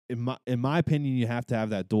in my opinion, you have to have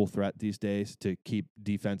that dual threat these days to keep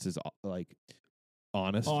defenses like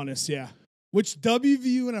honest. Honest, yeah. Which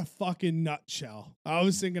WVU in a fucking nutshell. I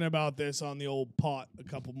was thinking about this on the old pot a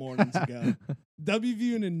couple mornings ago.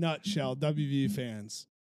 WVU in a nutshell, WVU fans.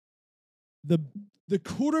 The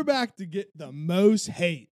quarterback to get the most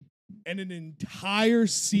hate in an entire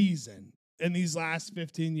season in these last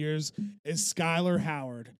 15 years is Skylar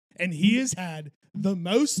Howard. And he has had the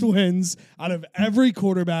most wins out of every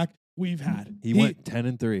quarterback we've had. He went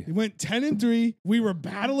 10-3. He went 10-3. We were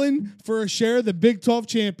battling for a share of the Big 12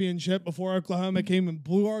 championship before Oklahoma came and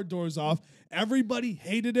blew our doors off. Everybody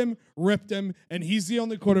hated him, ripped him, and he's the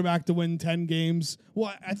only quarterback to win 10 games.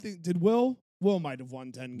 Well, I think, did Will? Will might have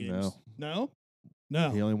won 10 games. No.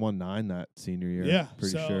 He only won 9 that senior year. Yeah,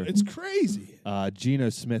 pretty so sure. It's crazy. Geno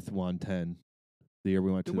Smith won 10 the year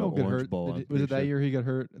we went to the Orange Bowl. Was it that year he got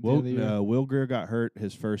hurt? At the end of the year? Will Greer got hurt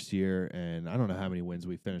his first year, and I don't know how many wins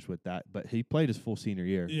we finished with that, but he played his full senior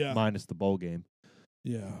year, minus the bowl game.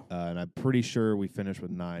 Yeah. And I'm pretty sure we finished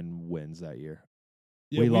with 9 wins that year.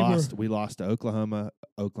 Yeah, we lost to Oklahoma,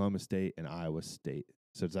 Oklahoma State, and Iowa State.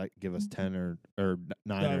 So does that give us 10 or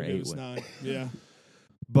 9 or 8 wins? 9. Yeah.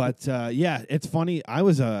 But yeah, it's funny. I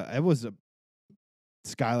was a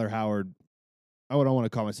Skylar Howard. I don't want to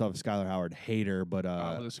call myself a Skylar Howard hater, but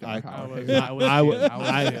I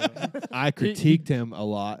critiqued him a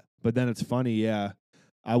lot. But then it's funny, yeah.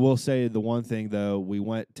 I will say the one thing though, we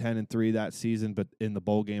went 10-3 that season, but in the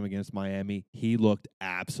bowl game against Miami, he looked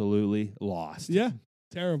absolutely lost. Yeah,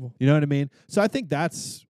 terrible. You know what I mean? So I think that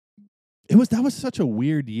was such a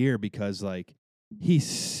weird year because like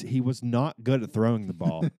he was not good at throwing the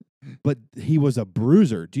ball, but he was a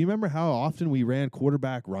bruiser. Do you remember how often we ran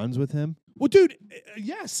quarterback runs with him? Well, dude,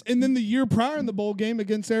 yes. And then the year prior in the bowl game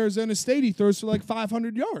against Arizona State, he throws for like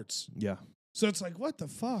 500 yards. Yeah. So it's like, what the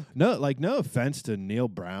fuck? No offense to Neil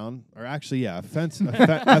Brown, or actually, yeah, offense to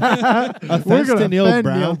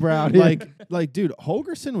Neil Brown. Like, dude,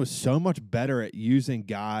 Holgerson was so much better at using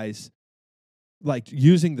guys, like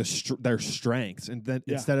using their strengths, and then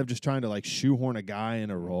instead of just trying to like shoehorn a guy in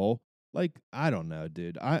a role. Like, I don't know,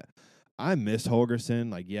 dude. I miss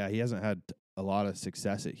Holgerson. Like, yeah, he hasn't had a lot of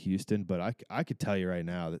success at Houston, but I could tell you right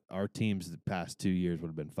now that our teams the past 2 years would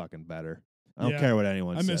have been fucking better. I don't care what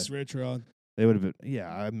anyone says. I miss Rich Rod. They would have been,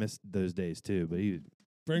 I missed those days too. But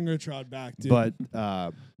bring Rich Rod back, dude.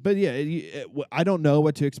 But yeah, I don't know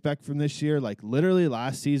what to expect from this year. Like literally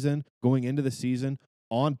last season, going into the season,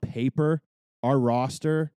 on paper, our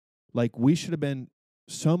roster, like we should have been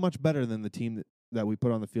so much better than the team that we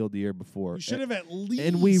put on the field the year before. We should have at least,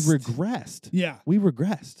 and we regressed. Yeah, we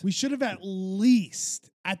regressed. We should have at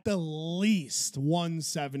the least won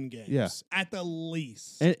 7 games. Yeah, at the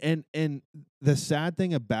least. And the sad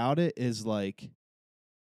thing about it is like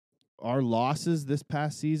our losses this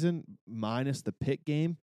past season, minus the Pitt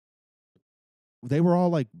game, they were all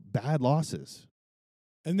like bad losses.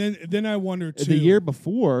 And then I wonder too. The year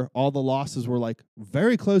before, all the losses were like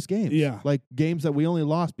very close games. Yeah, like games that we only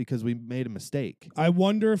lost because we made a mistake. I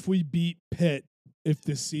wonder if we beat Pitt if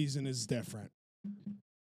this season is different.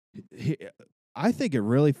 I think it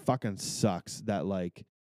really fucking sucks that like,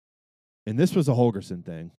 and this was a Holgerson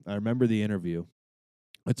thing. I remember the interview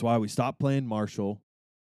It's why we stopped playing Marshall,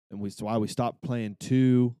 and it's why we stopped playing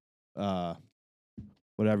two,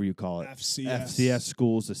 whatever you call it, FCS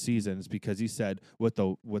schools this season. Is because he said with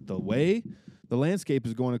the way the landscape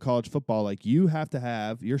is going to college football, like you have to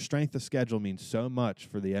have your strength of schedule means so much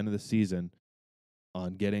for the end of the season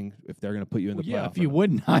on getting if they're going to put you in the playoff. If you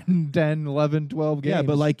win 9, 10, 11, 12 games. Yeah,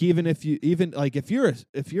 but like if you're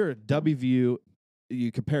a WVU,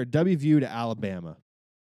 you compare WVU to Alabama.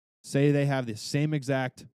 Say they have the same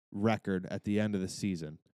exact record at the end of the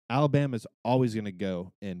season. Alabama's always going to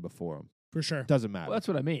go in before them. For sure. Doesn't matter. Well, that's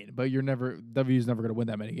what I mean. But WVU's never going to win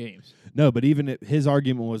that many games. No, but his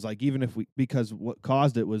argument was like, even if because what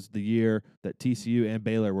caused it was the year that TCU and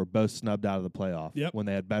Baylor were both snubbed out of the playoff when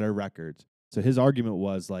they had better records. So his argument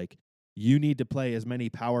was like, you need to play as many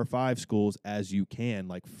Power 5 schools as you can.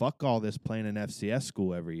 Like, fuck all this playing an FCS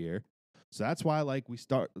school every year. So that's why like we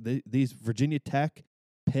start these Virginia Tech,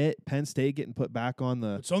 Pitt, Penn State getting put back on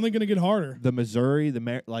the. It's only going to get harder. The Missouri,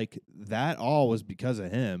 like that all was because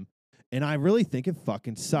of him. And I really think it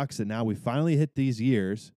fucking sucks that now we finally hit these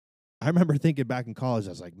years. I remember thinking back in college, I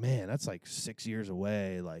was like, man, that's like 6 years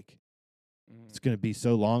away. Like, it's going to be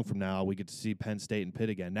so long from now we get to see Penn State and Pitt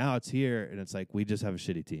again. Now it's here, and it's like we just have a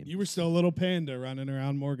shitty team. You were still a little panda running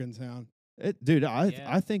around Morgantown. Dude,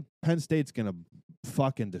 I think Penn State's going to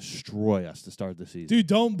fucking destroy us to start the season. Dude,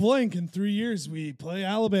 don't blink. In 3 years, we play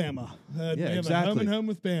Alabama. Exactly. Home and home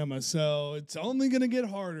with Bama. So it's only going to get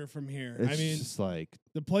harder from here. It's just like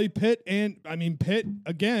to play Pitt Pitt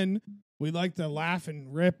again. We like to laugh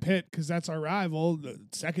and rip Pitt because that's our rival. The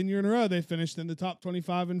second year in a row, they finished in the top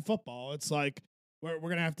 25 in football. It's like we're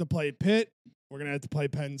going to have to play Pitt. We're going to have to play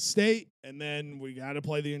Penn State. And then we got to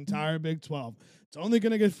play the entire Big 12. It's only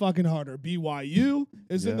going to get fucking harder. BYU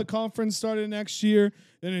is in the conference starting next year.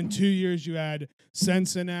 Then in 2 years, you add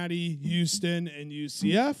Cincinnati, Houston, and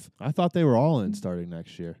UCF. I thought they were all in starting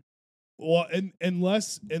next year. Well,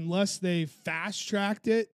 unless they fast tracked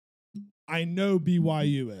it, I know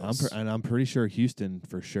BYU is. I'm pretty sure Houston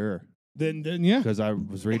for sure. Then yeah. Because I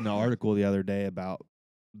was reading an article the other day about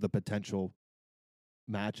the potential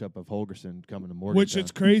matchup of Holgerson coming to Morgantown. Which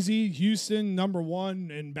it's crazy. Houston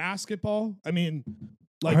 #1 in basketball. I mean,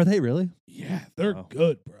 like, are they really? Yeah, they're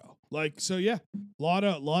good, bro. Like, so yeah, lot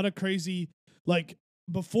of crazy. Like,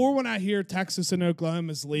 before when I hear Texas and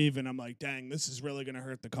Oklahoma's leaving, I'm like, dang, this is really gonna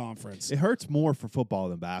hurt the conference. It hurts more for football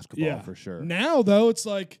than basketball, for sure. Now though, it's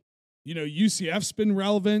like, you know, UCF's been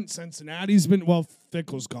relevant. Cincinnati's been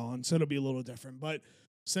Fickle's gone, so it'll be a little different, but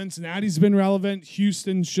Cincinnati's been relevant.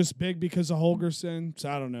 Houston's just big because of Holgerson. So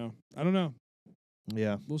I don't know.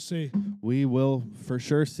 Yeah. We'll see. We will for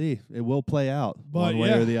sure see. It will play out one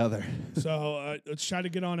way or the other. So let's try to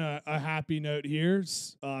get on a happy note here.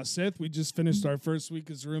 Sith, we just finished our first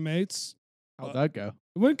week as roommates. How'd that go?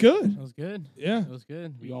 It went good. It was good. Yeah. It was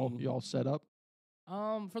good. You all set up?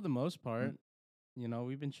 For the most part. You know,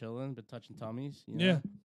 we've been chilling, been touching tummies. You know? Yeah.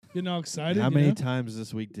 Getting all excited. How many times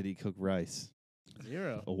this week did he cook rice?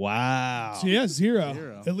 0. Wow. So yeah,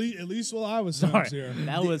 0. At least while I was home, 0.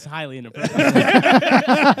 That was highly inappropriate. No,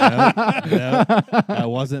 that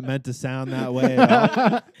wasn't meant to sound that way at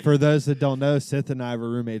all. For those that don't know, Sith and I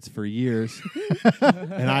were roommates for years,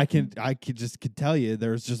 and I could tell you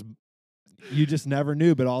there's just you just never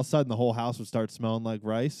knew, but all of a sudden the whole house would start smelling like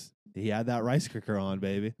rice. He had that rice cooker on,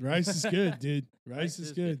 baby. Rice is good, dude. Rice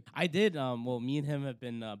is good. I did. Me and him have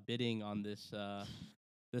been bidding on this.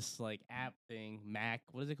 This like app thing, Mac.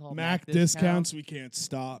 What is it called? Mac discounts. We can't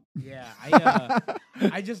stop. Yeah,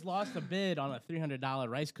 I just lost a bid on a $300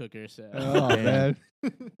 rice cooker. So oh man,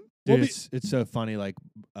 dude, it's so funny. Like,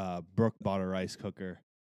 Brooke bought a rice cooker,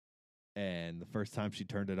 and the first time she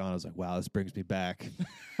turned it on, I was like, "Wow, this brings me back."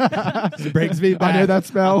 This brings me back. I know that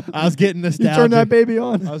smell. I was getting nostalgic. You turned that baby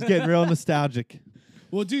on. I was getting real nostalgic.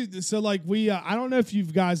 Well, dude, so like I don't know if you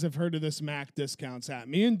guys have heard of this Mac discounts app.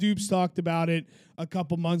 Me and Dupes talked about it a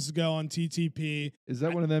couple months ago on TTP. Is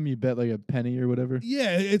that one of them you bet like a penny or whatever?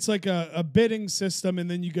 Yeah, it's like a bidding system,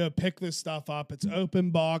 and then you go pick this stuff up. It's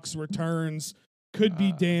open box, returns, could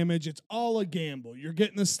be damage. It's all a gamble. You're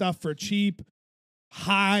getting this stuff for cheap,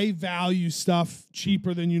 high value stuff,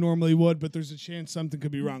 cheaper than you normally would, but there's a chance something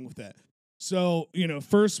could be wrong with it. So, you know,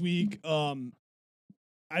 first week,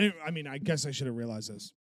 I guess I should have realized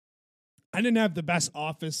this. I didn't have the best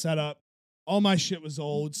office set up. All my shit was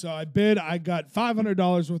old. So I got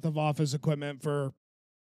 $500 worth of office equipment for,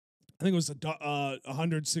 I think it was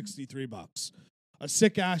 $163. A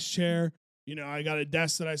sick ass chair. You know, I got a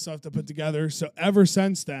desk that I still have to put together. So ever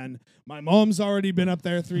since then, my mom's already been up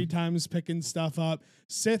there 3 times picking stuff up.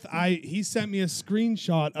 Sith, he sent me a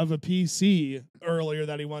screenshot of a PC earlier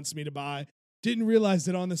that he wants me to buy. Didn't realize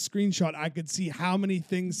that on the screenshot I could see how many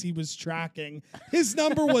things he was tracking. His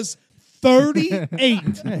number was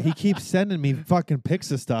 38. Yeah, he keeps sending me fucking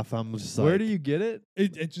pics of stuff. I'm just like, Where do you get it?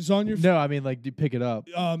 It's just on your No, I mean, like, do you pick it up?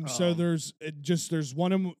 So there's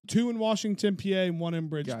two in Washington, PA, and one in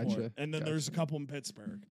Bridgeport, Gotcha, and then there's a gotcha. couple in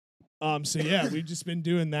Pittsburgh. So yeah, we've just been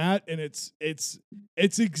doing that, and it's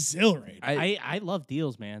exhilarating. I love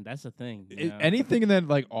deals, man. That's the thing. you know? Anything in that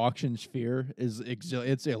like auction sphere is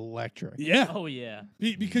it's electric. Yeah, Oh yeah.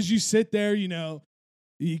 because you sit there, you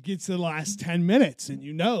get to the last 10 minutes, and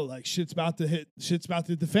like shit's about to hit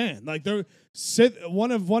the fan. Like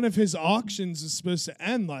one of his auctions is supposed to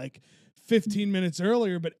end like 15 minutes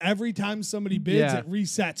earlier, but every time somebody bids, Yeah. it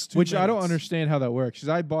resets 2 Which I don't minutes. understand how that works because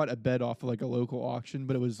I bought a bed off of like a local auction,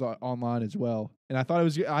 but it was online as well, and I thought it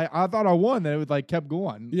was I thought I won that it would like kept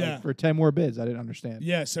going Yeah. for 10 more bids. I didn't understand.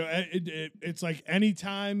 Yeah, so it's like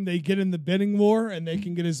anytime they get in the bidding war and they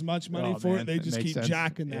can get as much money Oh, for man, it, they that just makes keep sense.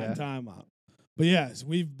 jacking that Yeah. time up. But yes,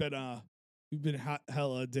 we've been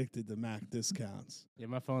hella addicted to Mac discounts. Yeah,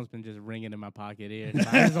 my phone's been just ringing in my pocket here. So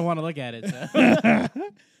I just don't want to look at it. So.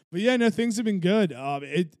 But yeah, no, things have been good.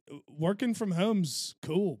 Working from home's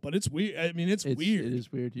cool, but it's weird. I mean, it's weird. It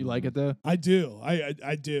is weird. You like it though? I do.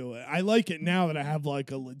 I do. I like it now that I have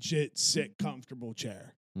like a legit, sick, comfortable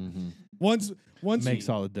chair. Once makes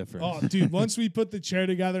all the difference. Oh, dude, once we put the chair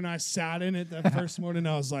together and I sat in it that first morning,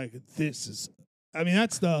 I was like,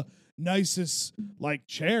 that's the nicest like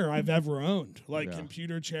chair I've ever owned. Like Yeah.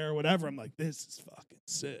 computer chair or whatever. I'm like, this is fucking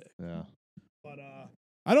sick. Yeah. But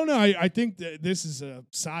I don't know. I think that this is a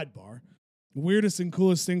sidebar. Weirdest and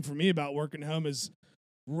coolest thing for me about working home is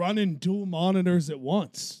running dual monitors at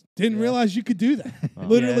once. Didn't realize you could do that.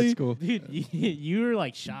 Literally, Yeah, it's cool. Dude, you were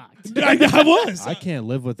like shocked. I was. I can't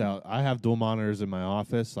live without. I have dual monitors in my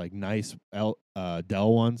office, like nice Dell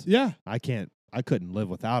ones. Yeah. I couldn't live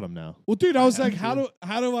without them now. Well, dude, I was like, how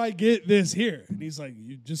do I get this here? And he's like,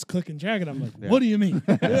 you just click and drag it. I'm like, Yeah. what do you mean?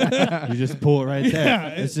 You just pull it right there. Yeah,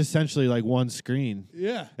 It's essentially like one screen.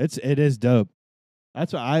 Yeah. It is dope.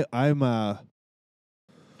 That's what I'm.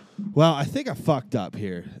 Well, I think I fucked up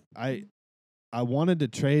here. I wanted to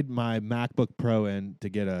trade my MacBook Pro in to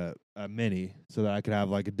get a mini so that I could have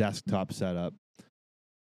like a desktop setup.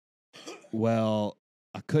 Well,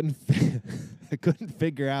 I couldn't I couldn't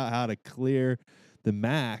figure out how to clear the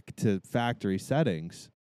Mac to factory settings.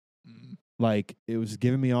 Like it was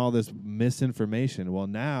giving me all this misinformation. Well,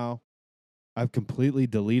 now I've completely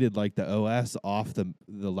deleted like the OS off the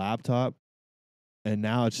laptop, and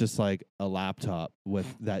now it's just like a laptop with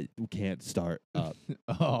that can't start up.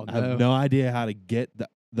 Oh, I have no idea how to get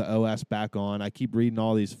the OS back on. I keep reading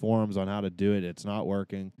all these forums on how to do it. It's not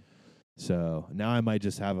working. So now I might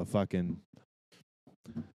just have a fucking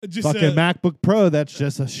MacBook Pro that's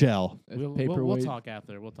just a shell. We'll Paperweight. talk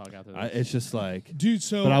after. We'll talk after this. It's just like, dude.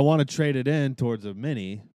 So, but I want to trade it in towards a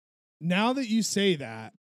mini. now that you say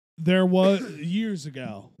that, there was years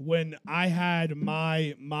ago when I had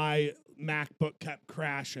my MacBook kept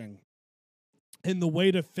crashing, and the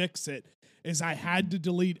way to fix it is I had to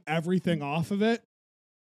delete everything off of it.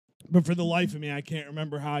 But for the life of me, I can't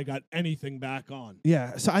remember how I got anything back on.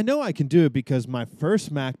 Yeah, so I know I can do it because my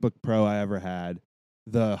first MacBook Pro I ever had,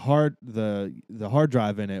 the hard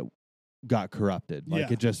drive in it got corrupted. Like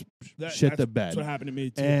Yeah. it just That- shit the That's bed. what happened to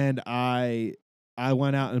me too. And I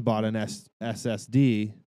went out and bought an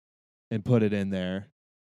SSD and put it in there.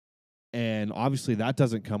 And obviously that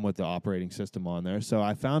doesn't come with the operating system on there. So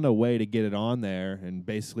I found a way to get it on there and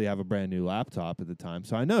basically have a brand new laptop at the time.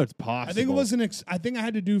 So I know it's possible. I think it was I think I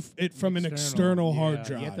had to do it from an external hard Yeah,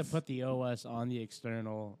 drive. You have to put the OS on the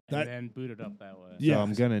external That- and then boot it up that way. So Yeah.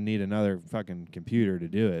 I'm going to need another fucking computer to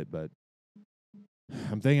do it. But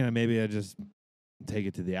I'm thinking that maybe I just take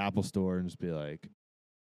it to the Apple store and just be like,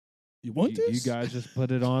 You want you this? guys just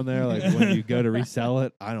put it on there like when you go to resell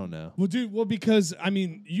it? I don't know. Well, dude, because I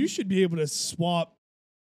mean, you should be able to swap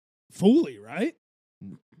fully, right?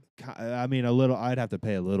 I mean, a little. I'd have to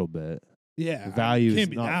pay a little bit. Yeah, The value can't is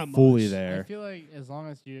be not that fully much. I there. feel like as long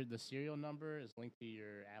as the serial number is linked to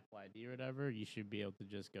your Apple ID or whatever, you should be able to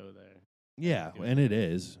just go there. Yeah, and it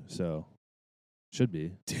is. So should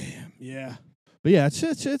be. Damn, yeah. But yeah, it's a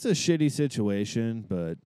shitty situation.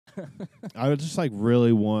 But I would just like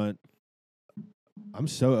really want. I'm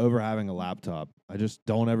so over having a laptop. I just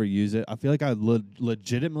don't ever use it. I feel like I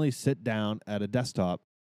legitimately sit down at a desktop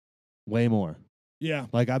way more. Yeah.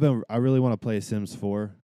 Like I really want to play Sims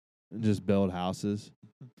 4 and just build houses.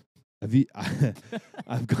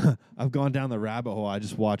 I've gone down the rabbit hole. I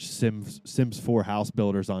just watch Sims 4 house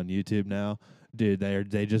builders on YouTube now, Dude,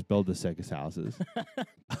 they just build the sickest houses.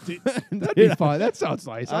 That'd be fun. That sounds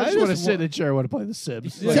nice. I just want to sit in a chair and want to play The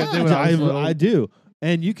Sims. Like I did when I was little. I do.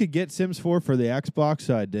 And you could get Sims 4 for the Xbox,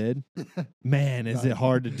 so I did. Man, is it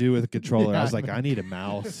hard to do with a controller. I was like, I need a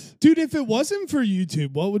mouse. Dude, if it wasn't for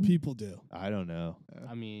YouTube, what would people do? I don't know.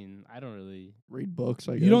 I mean, I don't really. Read books.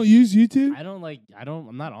 I guess. You don't use YouTube?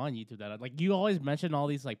 I'm not on YouTube that. Like, you always mention all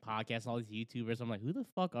these like podcasts, all these YouTubers. I'm like, who the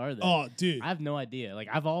fuck are they? Oh, dude. I have no idea. Like,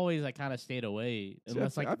 I've always like kind of stayed away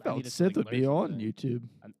unless like I felt need to, Sith like, would be learn on something. YouTube.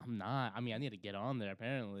 I'm not. I mean, I need to get on there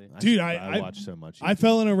apparently. Dude, I watch so much. I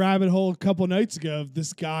fell in a rabbit hole a couple nights ago of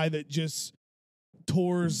this guy that just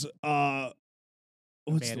tours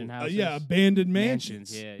Abandoned houses? abandoned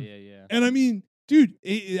mansions. Yeah. And I mean, dude,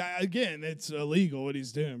 again, it's illegal what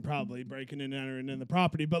he's doing, probably breaking and entering in the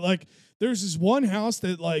property. But like, there's this one house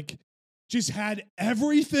that like just had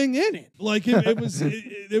everything in it. Like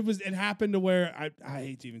it happened to where I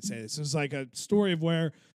hate to even say this. It was like a story of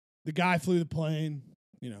where the guy flew the plane,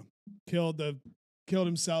 killed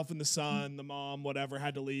himself and the son, the mom, whatever,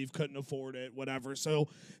 had to leave, couldn't afford it, whatever. So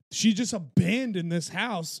she just abandoned this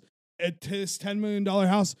house at this $10 million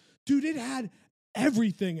house. Dude, it had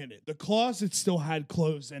everything in it. The closet still had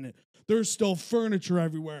clothes in it. There's still furniture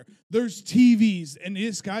everywhere. There's TVs. And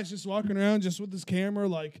this guy's just walking around just with his camera,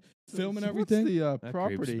 like filming everything. What's the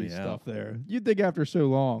property stuff there? You'd think after so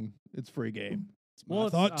long, it's free game. Well, I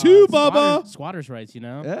thought too, Bubba. Squatters' rights,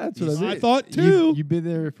 Yeah, that's what I mean. I thought too. You've been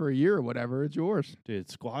there for a year or whatever. It's yours. Dude,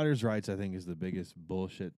 squatters' rights, I think, is the biggest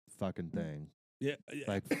bullshit fucking thing. Yeah.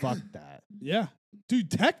 Like, fuck that. Yeah.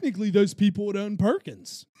 Dude, technically, those people would own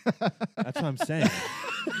Perkins. That's what I'm saying.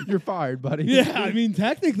 You're fired, buddy. Yeah, I mean,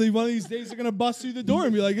 technically, one of these days they're going to bust through the door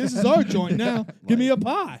and be like, this is our joint now. Give me a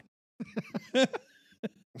pie.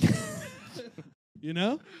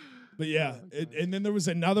 But yeah, and then there was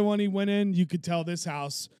another one he went in. You could tell this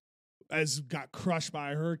house got crushed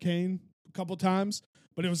by a hurricane a couple times,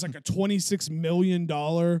 but it was like a $26 million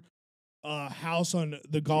house on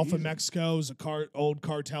the Gulf of Mexico. It was old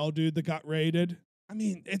cartel dude that got raided. I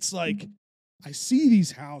mean, it's like, I see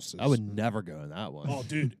these houses. I would never go in that one. Oh,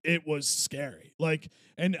 dude, it was scary. Like,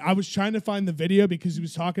 and I was trying to find the video because he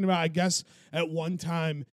was talking about, I guess at one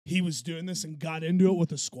time he was doing this and got into it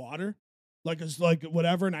with a squatter. Like, it's like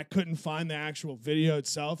whatever, and I couldn't find the actual video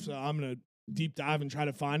itself, so I'm going to deep dive and try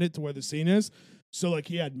to find it to where the scene is. So, like,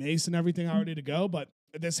 he had mace and everything already to go, but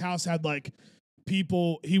this house had, like,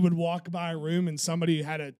 people, he would walk by a room and somebody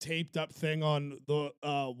had a taped up thing on the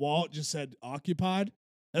wall. It just said occupied.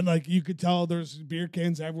 And, like, you could tell there's beer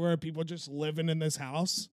cans everywhere, people just living in this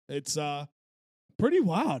house. It's pretty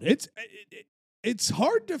wild. It's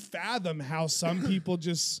hard to fathom how some people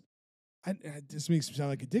just... this makes me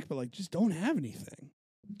sound like a dick, but like, just don't have anything.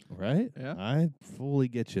 Right? Yeah. I fully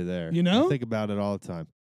get you there. I think about it all the time.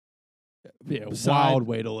 Yeah, wild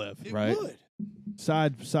way to live. It right? would.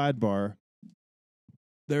 Sidebar.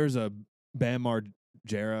 There's a Bam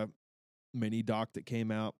Margera mini doc that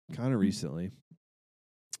came out kind of recently.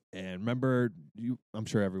 And remember, I'm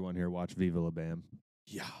sure everyone here watched Viva La Bam.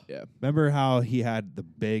 Yeah. Remember how he had the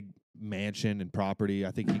big mansion and property?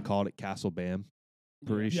 I think he called it Castle Bam.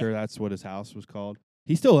 Pretty sure that's what his house was called.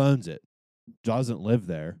 He still owns it. Doesn't live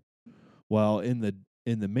there. Well, in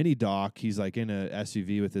the mini doc, he's like in a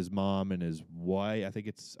SUV with his mom and his wife. I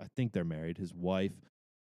think they're married. His wife,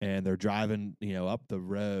 and they're driving, up the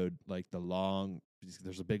road, like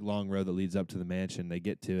there's a big long road that leads up to the mansion. They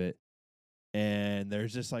get to it, and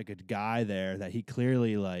there's just like a guy there that he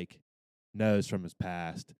clearly like knows from his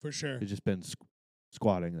past. For sure. He's just been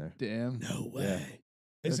squatting there. Damn. No way. Yeah.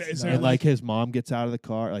 Is And there like his mom gets out of the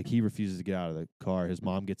car, like he refuses to get out of the car. His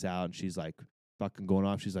mom gets out and she's like fucking going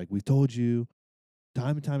off. She's like, "We told you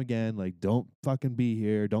time and time again, like don't fucking be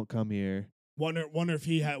here, don't come here." Wonder if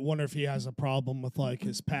he has a problem with like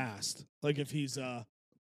his past, like if he's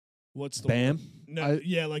what's the Bam? word?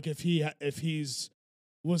 No, like if he's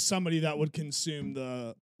was somebody that would consume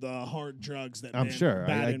the hard drugs that I'm sure.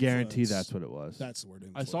 I guarantee influence. that's what it was. That's the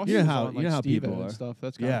word. I saw You he know was how- on, you know how Steve-O people and are. stuff.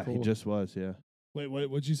 That's kind of cool. He just was, yeah. Wait,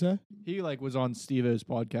 what'd you say? He like was on Steve-O's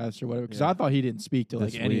podcast or whatever because Yeah. I thought he didn't speak to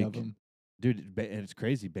like This any of week. them. Dude, and it's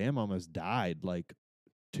crazy. Bam almost died like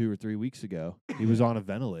 2 or 3 weeks ago. He was on a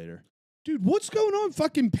ventilator. Dude, what's going on?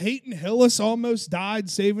 Fucking Peyton Hillis almost died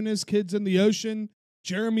saving his kids in the ocean.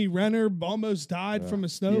 Jeremy Renner almost died from a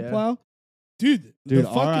snowplow. Dude, Dude, the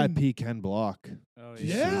fucking, R.I.P. Ken Block. Oh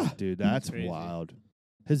Yeah. Dude, that's Crazy. wild.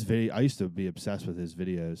 His video, I used to be obsessed with his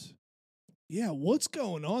videos. Yeah, what's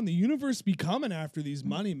going on? The universe be coming after these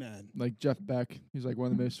money men. Like Jeff Beck, he's like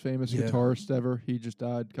one of the most famous Yeah. guitarists ever. He just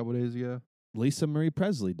died a couple days ago. Lisa Marie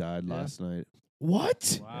Presley died Yeah. last night.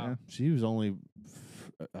 What? Wow. She was only,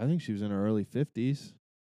 I think she was in her early 50s.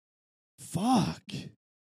 Fuck.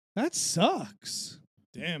 That sucks.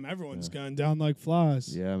 Damn, everyone's Yeah. gone down like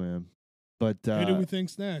flies. Yeah, man. But Who do we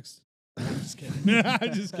think's next? I'm just kidding.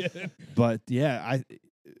 I'm just kidding. but yeah,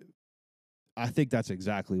 I think that's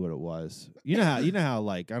exactly what it was. You know how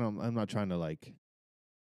like I'm not trying to like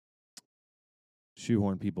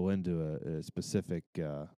shoehorn people into a specific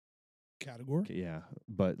Category. yeah,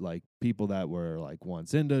 but like people that were like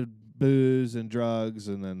once into booze and drugs,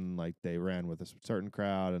 and then like they ran with a certain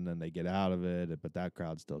crowd, and then they get out of it, but that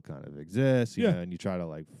crowd still kind of exists, you Yeah. know, and you try to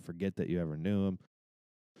like forget that you ever knew them.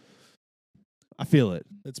 I feel it.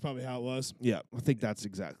 That's probably how it was. Yeah, I think that's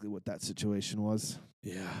exactly what that situation was.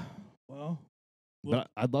 Yeah. Well, But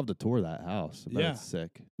I'd love to tour that house. I bet Yeah. it's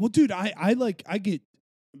sick. Well, dude, I get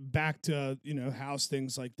back to, house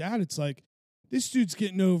things like that. It's like this dude's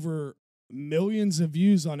getting over millions of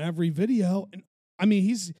views on every video. And I mean,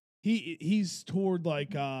 he's toured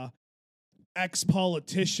like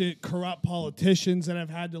corrupt politicians that have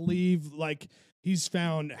had to leave. Like he's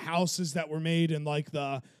found houses that were made in like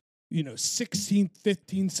the 16th,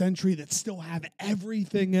 15th century that still have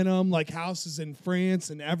everything in them, like houses in France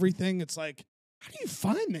and everything. It's like, how do you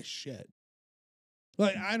find this shit?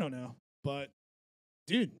 Like, I don't know. But,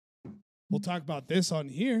 dude, we'll talk about this on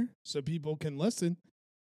here so people can listen.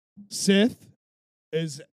 Sith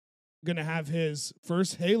is going to have his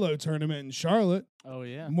first Halo tournament in Charlotte. Oh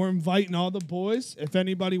yeah. And we're inviting all the boys if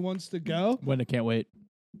anybody wants to go. When I can't wait.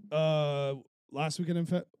 Last weekend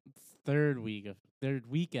in Third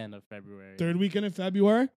weekend of February. third weekend in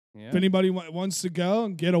February. Yeah. If anybody wants to go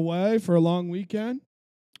and get away for a long weekend.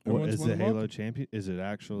 Or everyone's is more the than Halo welcome. champion? Is it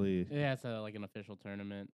actually? Yeah, it's like an official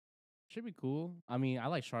tournament. Should be cool. I mean, I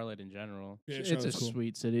like Charlotte in general. Yeah, It's Charlotte's a cool.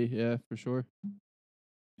 sweet city, yeah, for sure.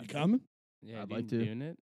 You coming? Yeah, I'd do like you to. doing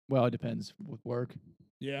it. Well, it depends with work.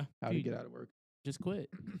 Yeah. How to Dude. get out of work. Just quit.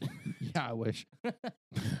 Yeah, I wish.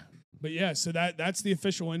 But yeah, so that's the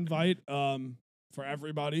official invite for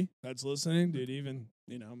everybody that's listening. Dude, even,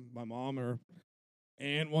 my mom or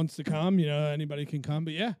aunt wants to come, anybody can come.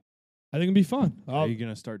 But yeah, I think it'd be fun. Are you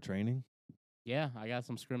gonna start training? Yeah, I got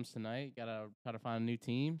some scrims tonight. Gotta try to find a new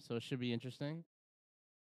team, so it should be interesting.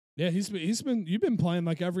 Yeah, you've been playing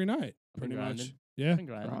like every night, I've been pretty much. grinding. Yeah. Been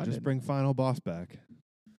grinding. Grind. Just bring Final Boss back.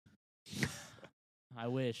 I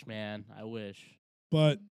wish, man. I wish.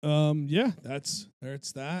 But yeah,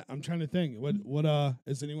 there's that. I'm trying to think. What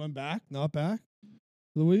is anyone back? Not back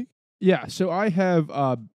for the week? Yeah, so I have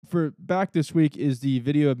for back this week is the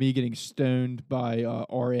video of me getting stoned by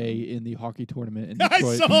RA in the hockey tournament in I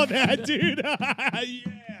Detroit. saw that, dude.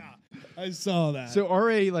 Yeah. I saw that. So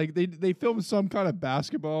RA like they filmed some kind of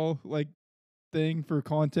basketball like thing for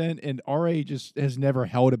content, and RA just has never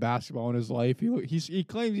held a basketball in his life. He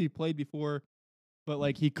claims he played before, but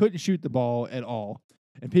like he couldn't shoot the ball at all.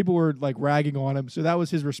 And people were like ragging on him. So that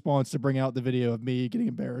was his response to bring out the video of me getting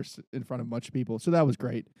embarrassed in front of a bunch of people. So that was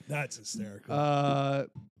great. That's hysterical.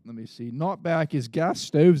 Let me see. Not back is gas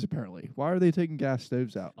stoves apparently. Why are they taking gas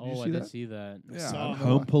stoves out? Did you Oh, I see did that? see that. Yeah, Saw I don't know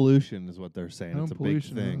Home why. pollution is what they're saying. Home it's a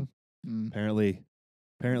pollution, big thing. huh? Mm.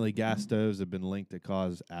 Apparently, gas stoves have been linked to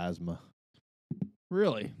cause asthma.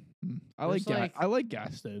 Really? I like There's I like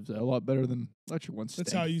gas stoves though, a lot better than electric ones.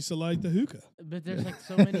 That's stink. how I used to light the hookah. But there's like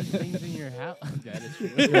so many things in your house. That is true.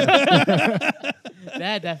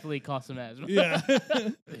 That definitely cost some asthma. Yeah.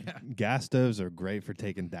 Gas stoves are great for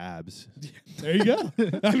taking dabs. There you go.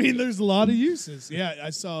 I mean, there's a lot of uses. Yeah,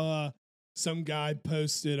 I saw some guy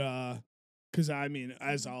posted because I mean,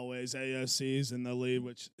 as always, AOC's in the lead,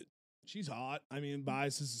 which she's hot. I mean,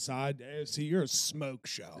 biases aside, AOC, you're a smoke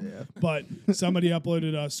show. Yeah. But somebody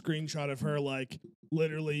uploaded a screenshot of her like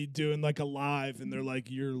literally doing like a live, and they're like,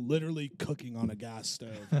 "You're literally cooking on a gas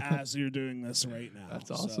stove as you're doing this right now." That's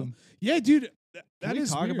So, awesome. yeah, dude. Can That we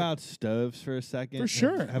is talk weird. about stoves for a second? For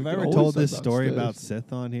sure. Have We I can ever always told talk this about story about stoves.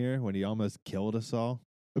 Sith on here when he almost killed us all?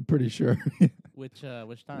 I'm pretty sure. Which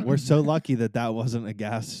time? We're so lucky that wasn't a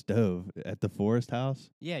gas stove at the Forest House.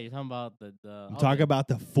 Yeah, you're talking about the. I'm talking about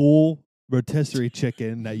the full rotisserie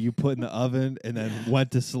chicken that you put in the oven and then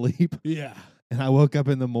went to sleep. Yeah. And I woke up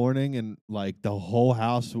in the morning and like the whole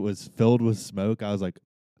house was filled with smoke. I was like,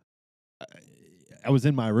 I was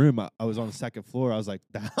in my room. I was on the second floor. I was like,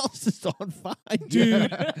 the house is on fire,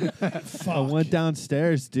 Dude. I Fuck. went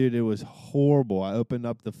downstairs, dude. It was horrible. I opened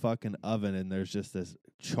up the fucking oven and there's just this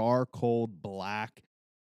charcoal black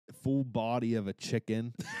full body of a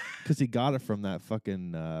chicken because he got it from that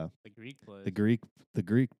fucking the Greek place. the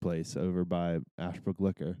Greek place over by Ashbrook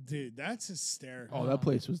Liquor. Dude, that's hysterical. Oh, that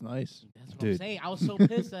place was nice. That's what Dude. I'm saying. I was so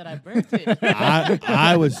pissed that I burnt it.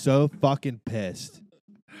 I was so fucking pissed.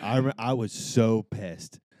 I was so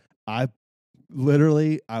pissed. I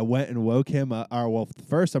literally, I went and woke him up. Or, well,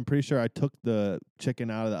 first, I'm pretty sure I took the chicken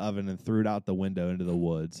out of the oven and threw it out the window into the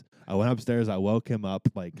woods. I went upstairs. I woke him up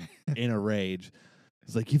like in a rage.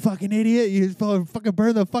 It's like, you fucking idiot. You fucking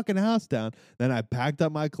burned the fucking house down. Then I packed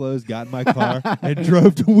up my clothes, got in my car, and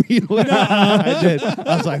drove to Wheeler. I did.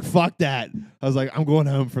 I was like, fuck that. I was like, I'm going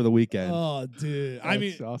home for the weekend. Oh, dude. I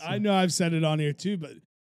mean, That's awesome. I know I've said it on here too, but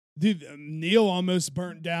dude, Neil almost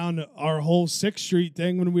burnt down our whole 6th Street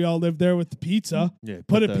thing when we all lived there with the pizza. Yeah,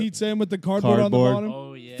 Put a pizza in with the cardboard on the Cardboard. bottom.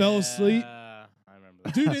 Oh yeah. Fell asleep. I remember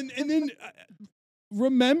that. Dude, and then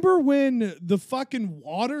remember when the fucking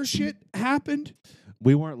water shit happened?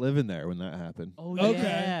 We weren't living there when that happened. Oh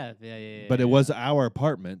Okay. yeah. But it was our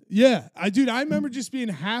apartment. Yeah. I remember just being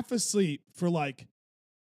half asleep for like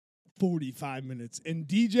 45 minutes, and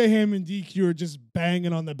DJ Ham and DQ are just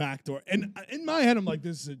banging on the back door. And in my head, I'm like,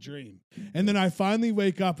 this is a dream. And then I finally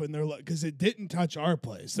wake up, and they're like, because it didn't touch our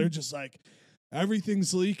place. They're just like,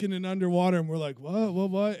 everything's leaking and underwater. And we're like,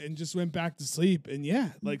 what? And just went back to sleep. And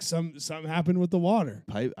yeah, like something happened with the water.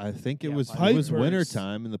 Pipe. I think it Yeah, was pipe winter burst.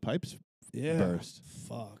 time and the pipes Yeah. burst.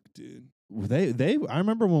 Fuck, dude. They. I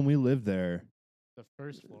remember when we lived there. The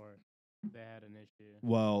first floor, they had an issue.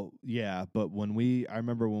 Well, yeah, but I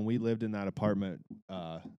remember when we lived in that apartment.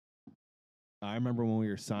 I remember when we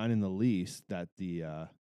were signing the lease that the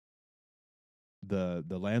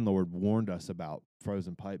landlord warned us about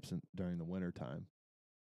frozen pipes during the winter time.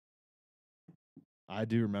 I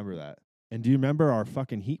do remember that. And do you remember our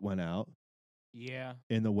fucking heat went out Yeah.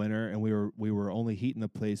 in the winter, and we were only heating the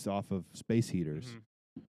place off of space heaters. Mhm.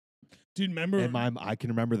 Dude, remember? And I can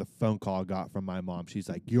remember the phone call I got from my mom. She's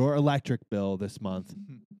like, your electric bill this month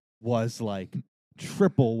was like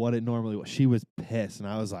triple what it normally was. She was pissed, and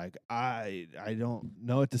I was like, I don't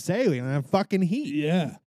know what to say. We don't have fucking heat.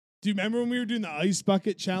 Yeah. Do you remember when we were doing the ice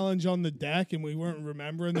bucket challenge on the deck, and we weren't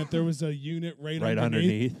remembering that there was a unit right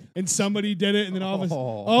underneath, and somebody did it, and then all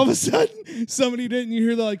of a sudden somebody did it, and you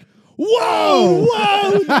hear like, whoa,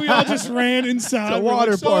 and then we all just ran inside. It's a We're like,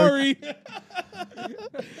 water park. sorry.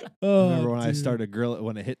 Oh, Remember when I dude. started grilling,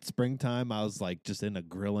 when it hit springtime, I was like just in a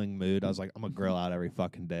grilling mood. I was like, I'm gonna grill out every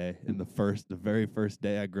fucking day. And the very first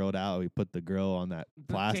day I grilled out, we put the grill on that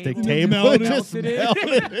plastic table. table. Melted It just it.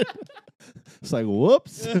 melted. It's like,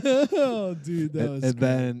 whoops. Oh, dude, that was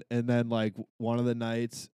and then like one of the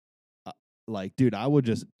nights, like, dude, I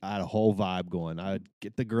had a whole vibe going. I'd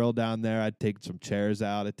get the grill down there. I'd take some chairs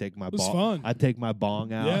out. I'd take my It was bong. fun. I'd take my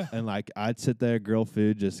bong out, Yeah. and like I'd sit there, grill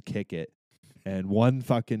food, just kick it. And one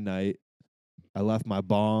fucking night, I left my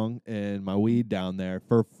bong and my weed down there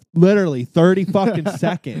for literally 30 fucking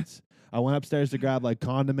seconds. I went upstairs to grab like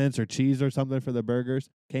condiments or cheese or something for the burgers.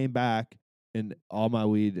 Came back, and all my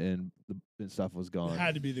weed and stuff was gone. It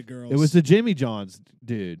had to be the girls. It was the Jimmy John's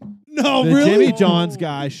dude. no, The really. Jimmy John's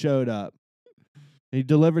guy showed up. He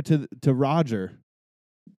delivered to Roger.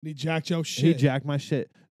 He jacked your shit. He jacked my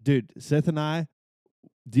shit. Dude, Seth and I,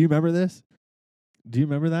 do you remember this? Do you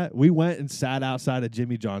remember that? We went and sat outside of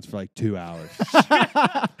Jimmy John's for like 2 hours.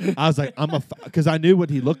 I was like, because I knew what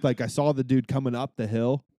he looked like. I saw the dude coming up the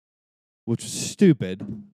hill, which was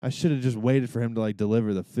stupid. I should have just waited for him to like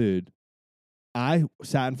deliver the food. I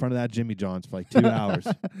sat in front of that Jimmy John's for like 2 hours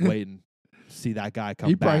waiting to see that guy come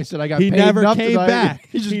He back. probably said, I got He paid never enough came tonight." back.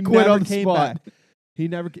 He just He quit never on the came spot. back. He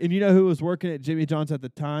never, and you know who was working at Jimmy John's at the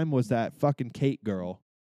time was that fucking Kate girl,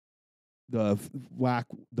 the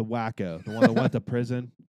wacko, the one that went to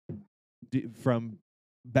prison from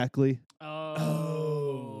Beckley.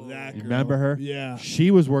 Oh, that You girl. remember her? Yeah. She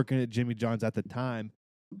was working at Jimmy John's at the time,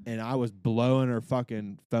 and I was blowing her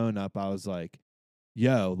fucking phone up. I was like,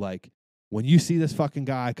 "Yo, like when you see this fucking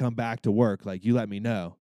guy come back to work, like you let me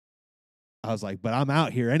know." I was like, but I'm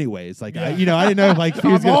out here anyways. Like, Yeah. I didn't know if like if he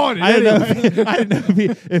was I'm gonna, on it I didn't know, anyway. I didn't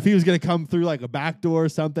know if he was gonna come through like a back door or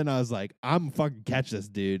something. I was like, I'm fucking catch this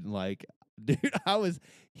dude. And like, dude,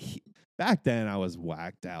 back then I was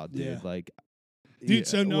whacked out, dude. Yeah. Like, Dude,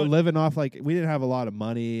 so no- we're living off like we didn't have a lot of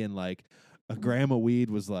money, and like a gram of weed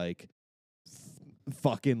was like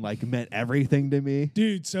fucking like meant everything to me.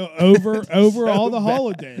 Dude, so over So all the bad.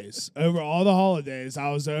 holidays,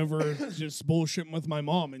 I was over just bullshitting with my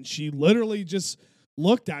mom, and she literally just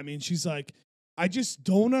looked at me and she's like, I just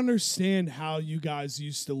don't understand how you guys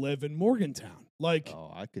used to live in Morgantown. Like,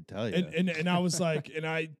 Oh, I could tell you. and I was like, and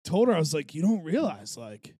I told her, I was like, you don't realize,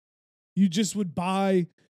 like, you just would buy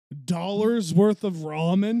dollars worth of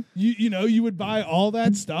ramen. You would buy all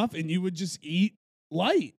that stuff and you would just eat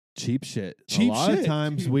light. Cheap shit. Cheap a lot shit. of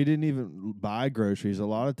times we didn't even buy groceries. A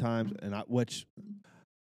lot of times, which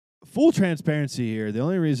full transparency here, the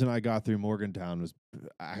only reason I got through Morgantown was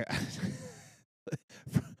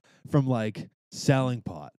from like selling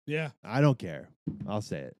pot. Yeah. I don't care. I'll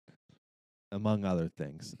say it. Among other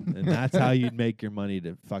things. And that's how you'd make your money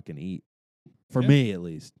to fucking eat. For Yeah. me, at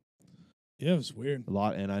least. Yeah, it was weird. A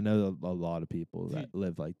lot, and I know a lot of people that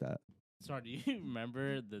live like that. Sorry, do you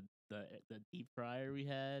remember the deep fryer we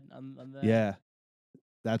had on that? Yeah.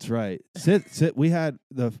 That's right. Sith, we had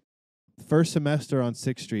the first semester on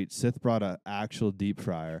 6th Street, Sith brought an actual deep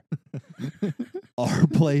fryer. Our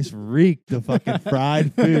place reeked of fucking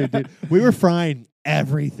fried food, dude. We were frying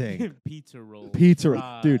everything. Pizza roll.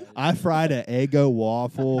 Dude, I fried an Eggo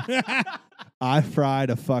waffle. I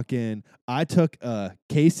fried I took a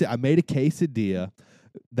I made a quesadilla,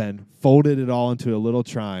 then folded it all into a little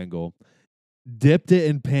triangle, dipped it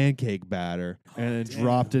in pancake batter, and then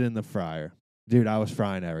dropped it in the fryer. Dude, I was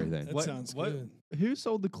frying everything. That sounds good. Who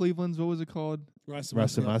sold the Clevelands? What was it called? Russ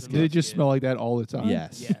Russell Muscat. Did it just smell like that all the time?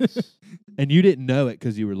 Yes. Yes. And you didn't know it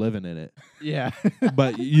because you were living in it. Yeah.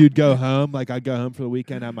 But you'd go home, like I'd go home for the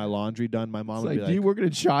weekend, have my laundry done. My mom It's would like, be like, do you work at a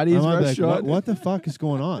Chinese my mom would be like, restaurant? what the fuck is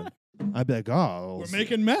going on? I'd be like, oh. We're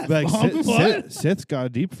making meth. Like, Mom. What? Sith's got a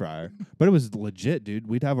deep fryer. But it was legit, dude.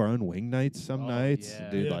 We'd have our own wing nights some Oh, nights. yeah.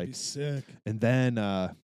 Dude, Yeah, like, be sick. and then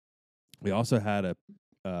we also had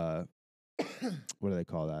a what do they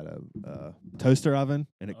call that? A toaster oven,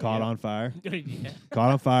 and it Oh, caught yeah. on fire. Yeah.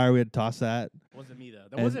 Caught on fire. We had to toss that. Wasn't me though.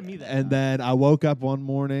 That And- wasn't me that And time. then I woke up one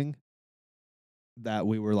morning that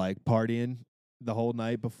we were like partying the whole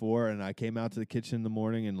night before, and I came out to the kitchen in the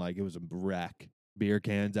morning, and like it was a wreck. Beer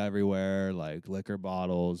cans everywhere, like liquor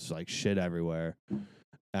bottles, like shit everywhere.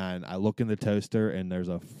 And I look in the toaster, and there's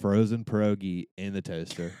a frozen pierogi in the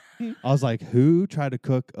toaster. I was like, who tried to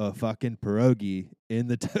cook a fucking pierogi in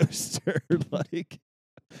the toaster? Like,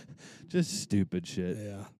 just stupid shit.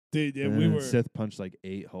 Yeah. Dude, yeah, And we then were. Sith punched like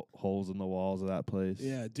 8 holes in the walls of that place.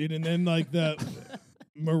 Yeah, dude. And then like the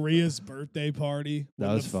Maria's birthday party. That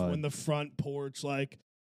when was the, fun. When the front porch, like,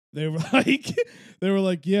 they were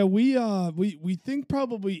like, yeah, we think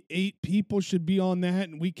probably 8 people should be on that,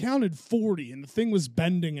 and we counted 40, and the thing was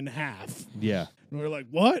bending in half. Yeah. And we are like,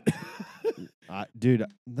 what? Dude,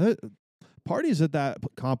 the parties at that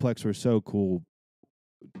complex were so cool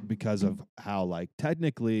because of how, like,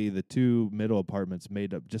 technically the 2 middle apartments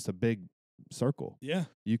made up just a big circle. Yeah.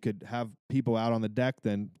 You could have people out on the deck,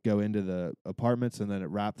 then go into the apartments, and then it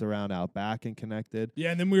wrapped around out back and connected.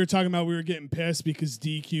 Yeah, and then we were talking about we were getting pissed because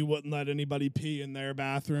DQ wouldn't let anybody pee in their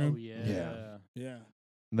bathroom. Oh yeah. Yeah. Yeah.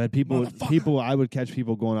 And then Motherfucker. I would catch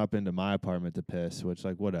people going up into my apartment to piss, which,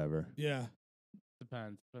 like, whatever. Yeah.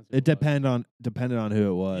 Depends. It depended on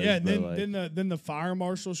who it was. Yeah, and but, then like, then the fire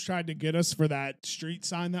marshals tried to get us for that street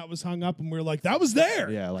sign that was hung up, and we were like, that was there.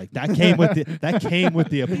 yeah, like that came with the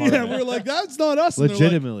apartment. Yeah, we were like, that's not us. And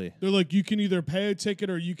legitimately. They're like, you can either pay a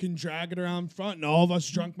ticket or you can drag it around front. And all of us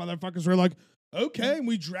drunk motherfuckers were like, okay. And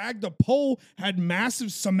we dragged a pole, had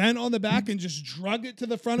massive cement on the back, and just drug it to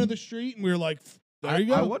the front of the street. And we were like, there you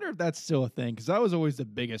go. I wonder if that's still a thing, because that was always the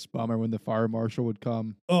biggest bummer when the fire marshal would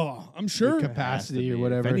come. Oh, I'm sure. With It has to capacity or be.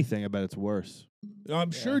 whatever. If anything, I bet it's worse.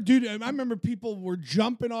 I'm sure, dude. I remember people were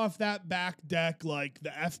jumping off that back deck like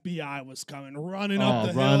the FBI was coming, running up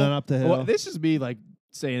the running hill. up the hill. Well, this is me like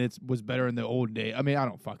saying it was better in the old day. I mean, I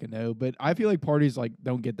don't fucking know, but I feel like parties like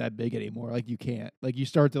don't get that big anymore. Like you can't. Like you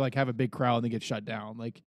start to like have a big crowd and they get shut down.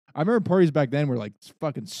 Like I remember parties back then were like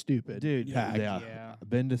fucking stupid. Dude, Yeah. Yeah. I've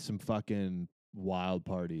been to some fucking wild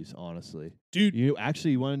parties, honestly. Dude, You want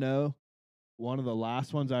to know? One of the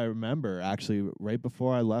last ones I remember, actually, right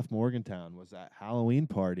before I left Morgantown, was that Halloween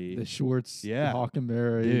party. The Schwartz, Yeah. the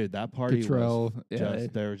Hockenberry, Dude, that party Cottrell. was Yeah,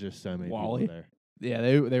 there were just so many Wally. people there. yeah,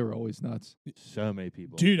 they were always nuts. So many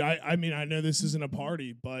people. dude, I mean, I know this isn't a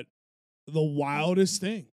party, but the wildest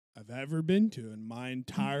thing I've ever been to in my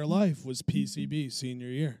entire life was PCB senior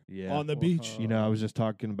year Yeah. on the beach. You know, I was just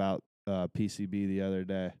talking about PCB the other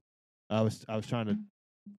day. I was trying to,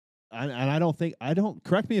 and I don't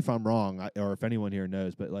correct me if I'm wrong, or if anyone here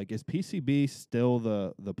knows, but like, is PCB still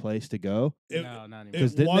the place to go? It, No, not anymore.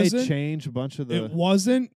 Because didn't they wasn't- change a bunch of the? It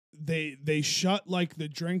wasn't. They shut like the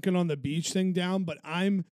drinking on the beach thing down, but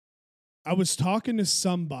I was talking to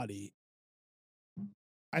somebody.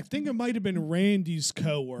 I think it might have been Randy's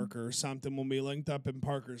coworker or something when we linked up in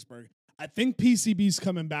Parkersburg. I think PCB's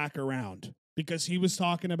coming back around because he was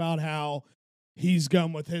talking about how he's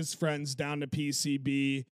going with his friends down to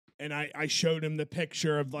PCB. And I showed him the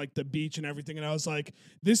picture of like the beach and everything. And I was like,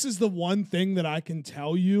 this is the one thing that I can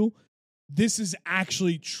tell you. This is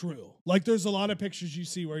actually true. Like there's a lot of pictures you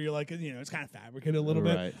see where you're like, you know, it's kind of fabricated a little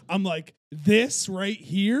bit. Right. I'm like, this right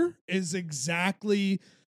here is exactly,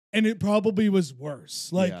 and it probably was worse.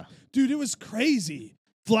 Like, Yeah. dude, it was crazy.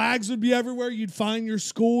 flags would be everywhere. You'd find your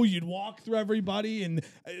school. You'd walk through everybody, and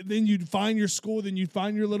then you'd find your school. Then you'd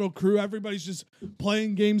find your little crew. Everybody's just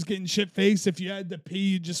playing games, getting shit-faced. If you had to pee,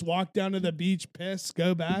 you just walk down to the beach, piss,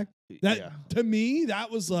 go back. That to me,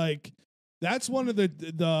 that was like, that's one of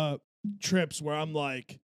the trips where I'm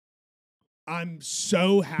like, I'm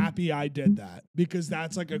so happy I did that, because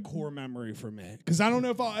that's like a core memory for me. Because I don't know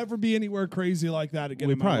if I'll ever be anywhere crazy like that again.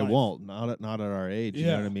 We in my probably life. won't. Not at our age. You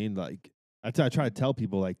know what I mean? Like I try to tell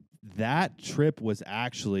people, like, that trip was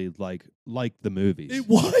actually like the movies. It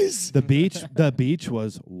was. The beach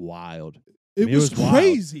was wild. It was wild.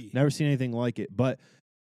 crazy. Never seen anything like it.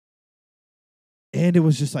 And it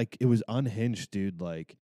was just like, it was unhinged, dude.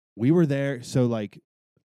 Like, we were there. So like,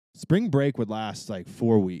 spring break would last like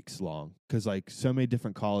 4 weeks long, because like so many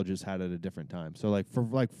different colleges had it at a different time. So like for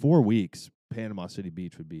like 4 weeks, Panama City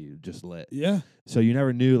Beach would be just lit. Yeah. So you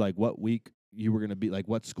never knew like what week you were going to be, like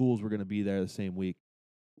what schools were going to be there the same week.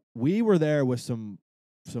 We were there with some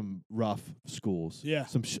rough schools. Yeah.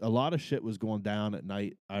 A lot of shit was going down at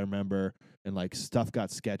night, I remember, and like stuff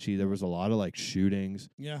got sketchy. There was a lot of like shootings.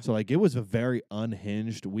 Yeah. So like it was a very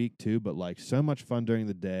unhinged week too, but like so much fun during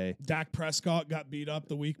the day. Dak Prescott got beat up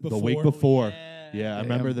the week before. The week before. Yeah. Yeah, I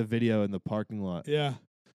remember the video in the parking lot. Yeah.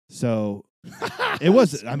 So it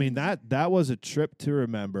was, I mean, that was a trip to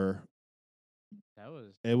remember.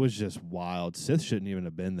 It was just wild. Sith shouldn't even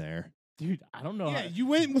have been there. Dude, I don't know. Yeah, you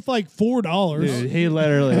went with like $4. Dude, he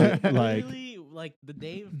literally like, literally, like the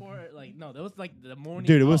day before, like no, that was like the morning.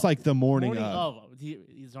 dude, it was of. like the morning of. of.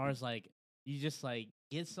 He's ours like, you just like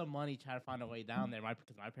get some money, try to find a way down there.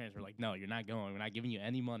 Because my parents were like, no, you're not going. We're not giving you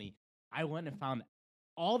any money. I went and found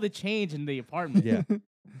all the change in the apartment. Yeah.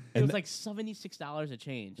 It was like $76 a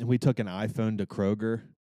change. And we took an iPhone to Kroger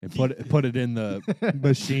and put it in the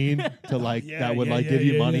machine to like that would give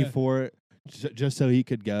you money for it, just so he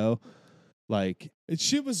could go. Like,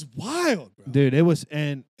 shit was wild, bro. Dude, it was,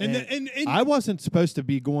 and I I wasn't supposed to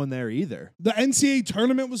be going there either. The NCAA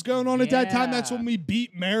tournament was going on at that time. That's Yeah. when we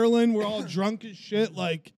beat Maryland. We're all drunk as shit.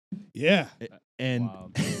 Like, yeah. And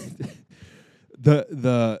Wow.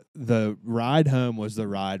 the ride home was the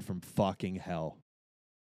ride from fucking hell.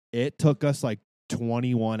 It took us like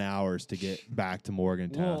 21 hours to get back to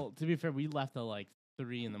Morgantown. Well, to be fair, we left at like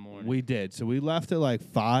 3 in the morning. We did. So we left at like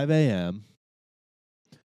 5 a.m.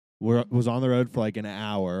 Was on the road for like an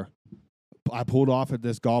hour. I pulled off at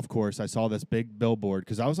this golf course. I saw this big billboard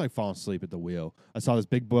because I was like falling asleep at the wheel. I saw this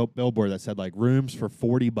big billboard that said like rooms for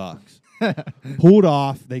 $40. Pulled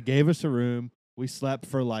off. They gave us a room. We slept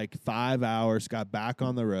for like 5 hours, got back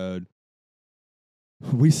on the road.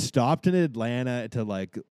 We stopped in Atlanta to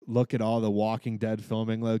like look at all the Walking Dead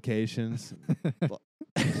filming locations.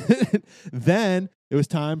 Then it was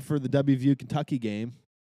time for the WVU Kentucky game.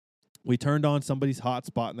 We turned on somebody's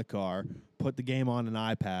hotspot in the car, put the game on an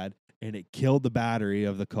iPad, and it killed the battery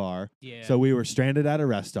of the car. Yeah. So we were stranded at a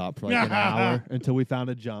rest stop for like an hour until we found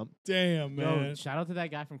a jump. Damn, man. Yo, shout out to that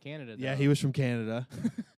guy from Canada. Yeah, though. he was from Canada.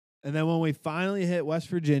 And then when we finally hit West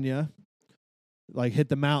Virginia, like hit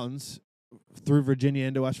the mountains through Virginia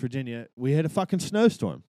into West Virginia, we hit a fucking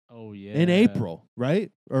snowstorm Oh yeah. in April,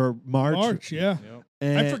 right? Or March. Yeah. Yep.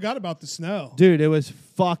 And I forgot about the snow. dude, it was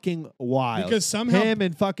fucking wild. Because somehow him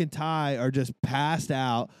and fucking Ty are just passed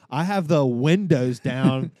out. I have the windows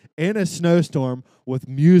down in a snowstorm with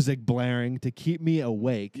music blaring to keep me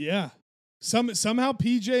awake. Yeah. Somehow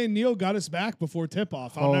PJ and Neil got us back before tip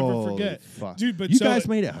off. I'll never Holy forget. fuck. Dude, but you so guys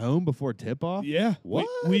made it home before tip off? Yeah. What?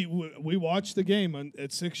 We watched the game at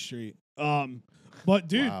 6th Street. But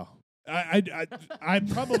dude, Wow. I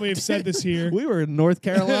probably have said this here. We were in North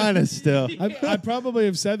Carolina still. I probably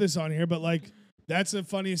have said this on here, but like that's the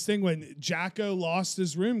funniest thing when Jacko lost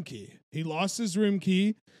his room key. He lost his room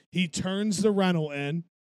key. He turns the rental in.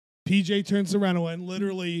 PJ turns the rental in.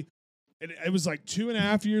 Literally, it was like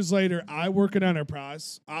 2.5 years later. I work at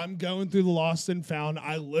Enterprise. I'm going through the lost and found.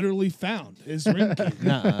 I literally found his room key.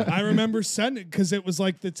 Nuh-uh. I remember sending it because it was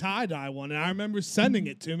like the tie-dye one, and I remember sending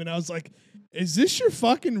it to him, and I was like, "Is this your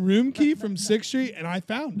fucking room key from 6th Street?" And I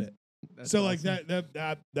found it. So like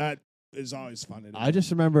that is always funny. I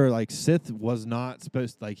just remember like Sith was not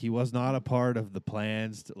supposed to, like he was not a part of the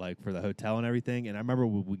plans to, like for the hotel and everything. And I remember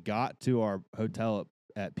when we got to our hotel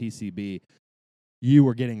at PCB, you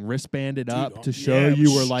were getting wristbanded up to show it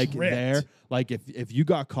you was were like strict. there. Like if you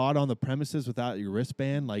got caught on the premises without your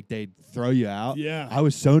wristband, like they'd throw you out. Yeah. I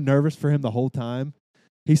was so nervous for him the whole time.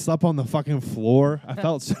 He slept on the fucking floor. I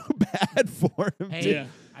felt so bad for him. Hey, Yeah.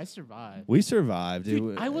 I survived. We survived.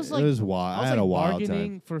 Dude, I was it like, was wild. I had a wild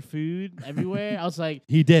bargaining time. for food everywhere. I was like,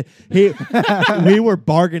 He did. We were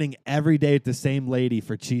bargaining every day at the same lady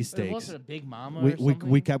for it cheesesteaks. wasn't a Big Mama We or something.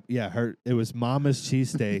 we kept it was Mama's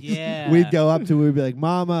cheesesteaks. Yeah. We'd go up to her, we'd be like,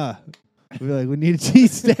 Mama. We'd be like, we need a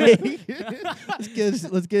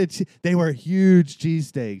cheesesteak. let's get they were huge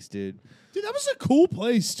cheesesteaks, dude. Dude, that was a cool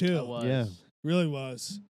place too. It was. Yeah. Really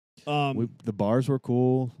was. The bars were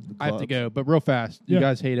cool. the I have to clubs. go, but real fast. You Yeah.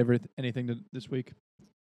 guys hate anything this week?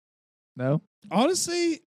 No.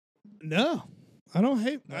 Honestly, no. I don't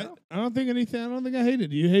hate. No? I don't think anything. I don't think I hate it.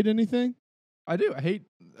 Do you hate anything? I do. I hate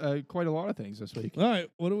quite a lot of things this week. All right.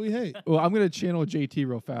 What do we hate? Well, I'm gonna channel JT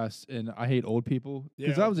real fast, and I hate old people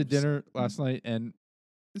because Yeah, I was at dinner last night, and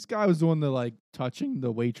this guy was doing the like touching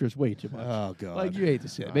the waitress way too much. Oh god. Like you hate to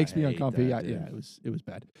see it. It makes I me hate uncomfortable. that, Yeah, dude. it was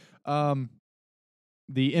bad.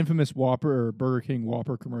 The infamous Whopper or Burger King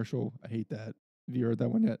Whopper commercial. I hate that. Have you heard that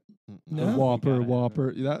one yet? No. The I Whopper, think I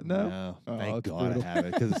Whopper. That no. No. Oh, Thank it's God brutal. I have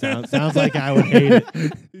it because it sounds like I would hate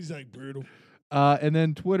it. He's like brutal. And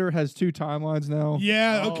then Twitter has 2 timelines now.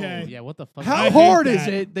 Yeah. Oh, Okay. Yeah, what the fuck? How I hate hard is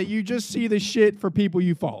that. it that you just see the shit for people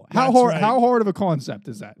you follow? How That's hard? right. How hard of a concept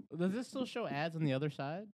is that? Does this still show ads on the other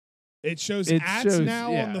side? It shows It ads shows- now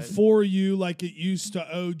on yeah. the For You like it used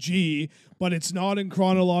to OG, but it's not in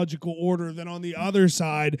chronological order. Then on the other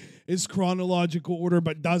side is chronological order,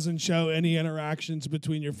 but doesn't show any interactions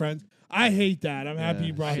between your friends. I hate that. I'm happy Yeah.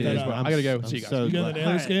 you brought It that is, up. but I gotta go. I'm See you guys. so You got the glad-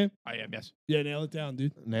 Nailers Alright. game? I am. Yes. Yeah, nail it down,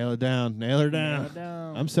 dude. Nail it down. Nail her down. Nail it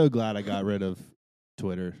down. I'm so glad I got rid of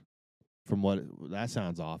Twitter. From that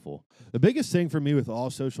sounds awful. The biggest thing for me with all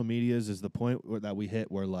social medias is the point that we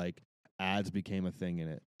hit where like ads became a thing in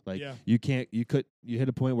it. Like Yeah. you hit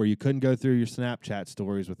a point where you couldn't go through your Snapchat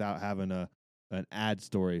stories without having an ad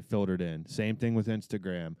story filtered in. Same thing with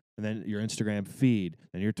Instagram, and then your Instagram feed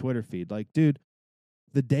and your Twitter feed. Like, dude,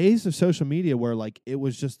 the days of social media where like it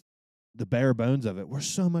was just the bare bones of it were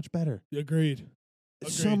so much better. Agreed.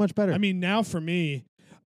 So Agreed. much better. I mean, now for me,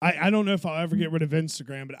 I don't know if I'll ever get rid of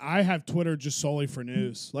Instagram, but I have Twitter just solely for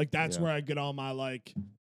news. Like that's Yeah. where I get all my like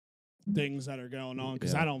things that are going on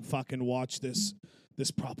because Yeah. I don't fucking watch this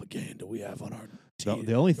propaganda we have on our The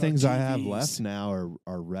only our things I have TVs. left now are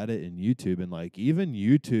Reddit and YouTube, and like even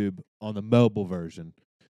YouTube on the mobile version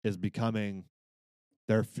is becoming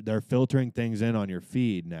they're filtering things in on your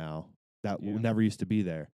feed now that never used to be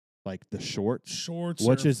there, like the shorts,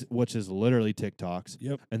 which is literally TikToks.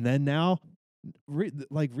 Yep. And then now,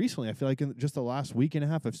 recently, I feel like in just the last week and a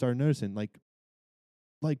half, I've started noticing like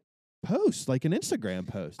posts, like an Instagram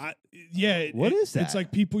post. What is It's that?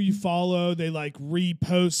 like people you follow, they like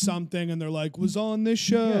repost something and they're like, was on this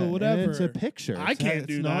show, Yeah, and whatever. it's a picture. I can't it's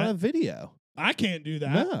do not that. a video. I can't do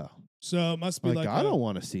that. No. So it must be like I don't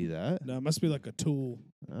want to see that. no, it must be like a tool.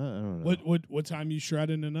 I don't know. What time you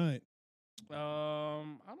shredding tonight? I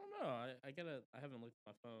don't know. I haven't looked at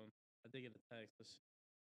my phone. I did get a text.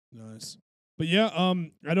 Nice. But yeah,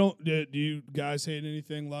 I don't. Do you guys hate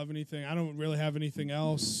anything? Love anything? I don't really have anything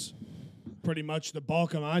else. Pretty much the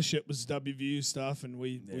bulk of my shit was WVU stuff, and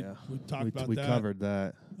we talked about we that. covered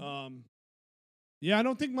that. Yeah, I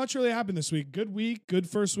don't think much really happened this week. Good week, good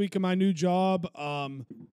first week of my new job.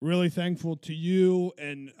 Really thankful to you,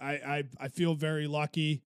 and I feel very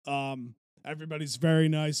lucky. Everybody's very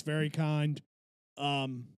nice, very kind.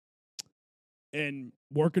 And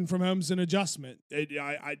working from home's an adjustment.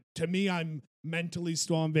 To me, I'm mentally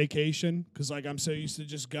still on vacation because like I'm so used to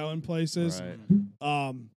just going places.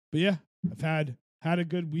 Right. But yeah, I've had a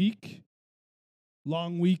good week.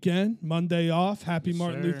 Long weekend, Monday off. Happy Yes,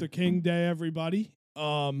 Martin sir. Luther King Day, everybody.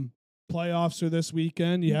 Playoffs are this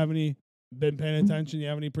weekend. You have been paying attention? You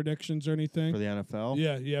have any predictions or anything? For the NFL?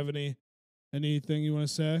 Yeah, you have anything you want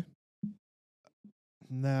to say?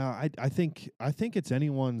 No, I think it's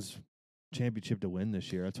anyone's championship to win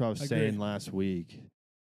this year. That's what I was I saying agree. last week.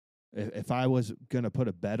 If I was gonna put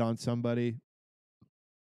a bet on somebody,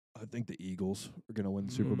 I think the Eagles are gonna win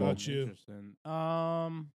the Super What Bowl. about you? Interesting.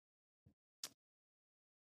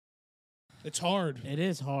 It's hard. It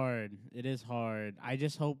is hard. It is hard. I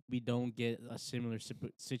just hope we don't get a similar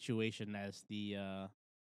situation as the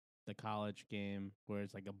college game where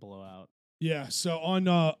it's like a blowout. Yeah. So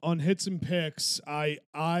on hits and picks, I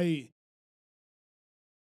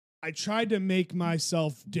tried to make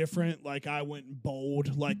myself different. Like I went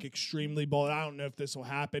bold, like extremely bold. I don't know if this will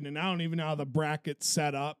happen, and I don't even know how the bracket's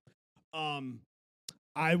set up.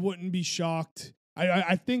 I wouldn't be shocked.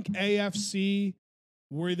 I think AFC,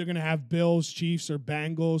 we're either going to have Bills, Chiefs, or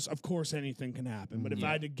Bengals. Of course, anything can happen. But if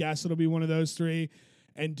I had to guess, it'll be one of those three.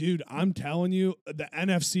 And, dude, I'm telling you, the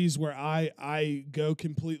NFC's where I go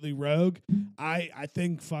completely rogue. I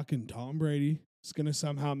think fucking Tom Brady is going to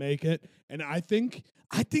somehow make it. And I think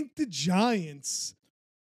the Giants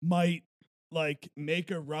might like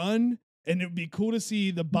make a run, and it would be cool to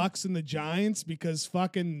see the Bucks and the Giants because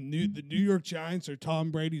fucking the New York Giants are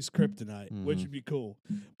Tom Brady's kryptonite, which would be cool.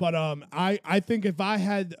 But I think if I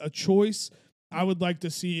had a choice, I would like to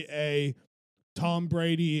see a Tom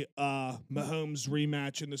Brady Mahomes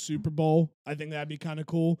rematch in the Super Bowl. I think that'd be kind of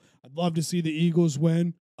cool. I'd love to see the Eagles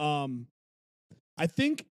win. I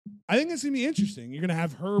think it's gonna be interesting. You're gonna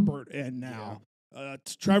have Herbert in now.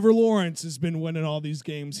 Trevor Lawrence has been winning all these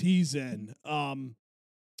games he's in.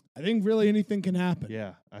 I think really anything can happen.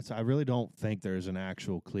 Yeah, I really don't think there's an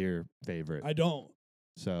actual clear favorite. I don't.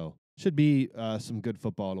 So should be some good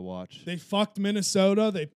football to watch. They fucked Minnesota.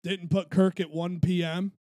 They didn't put Kirk at 1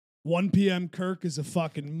 p.m. 1 p.m. Kirk is a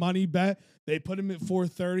fucking money bet. They put him at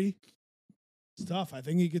 4:30. It's tough. I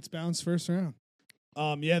think he gets bounced first round.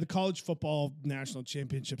 The college football national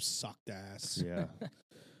championship sucked ass. Yeah.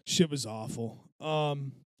 Shit was awful.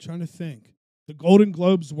 Trying to think. The Golden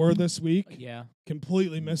Globes were this week. Yeah.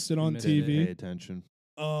 Completely missed it on Missed it. TV. Pay attention.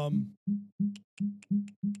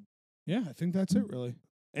 Yeah, I think that's it really.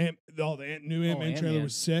 And the new Ant-Man trailer Ant-Man.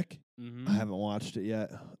 was sick. Mm-hmm. I haven't watched it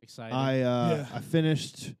yet. Excited. I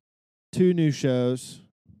finished 2 new shows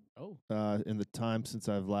oh. in the time since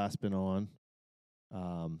I've last been on.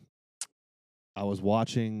 I was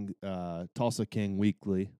watching Tulsa King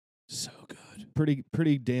Weekly. So good.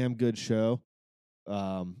 Pretty damn good show.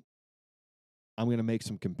 I'm going to make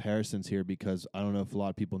some comparisons here because I don't know if a lot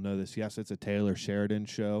of people know this. Yes, it's a Taylor Sheridan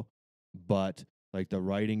show, but like the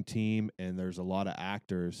writing team and there's a lot of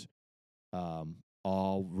actors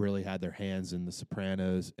all really had their hands in The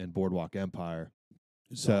Sopranos and Boardwalk Empire.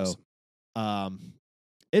 It's So awesome.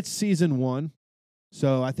 it's season 1.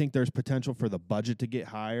 So I think there's potential for the budget to get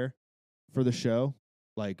higher for the show.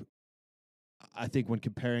 Like, I think when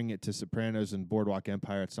comparing it to Sopranos and Boardwalk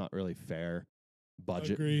Empire, it's not really fair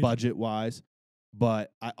Agreed. budget-wise.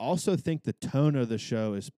 But I also think the tone of the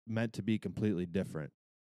show is meant to be completely different.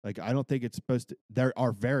 Like, I don't think it's supposed to... There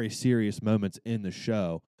are very serious moments in the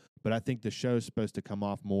show, but I think the show is supposed to come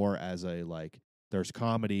off more as a, like, there's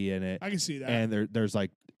comedy in it. I can see that. And there's,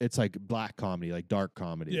 like, it's like black comedy, like dark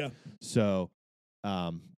comedy. Yeah. So,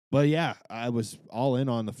 but yeah, I was all in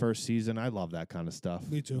on the first season. I love that kind of stuff.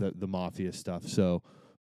 Me too. The mafia stuff. So,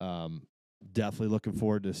 definitely looking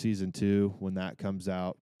forward to season 2 when that comes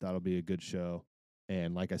out. That'll be a good show.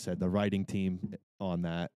 And like I said, the writing team on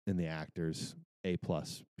that and the actors, A+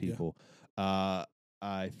 people. Yeah.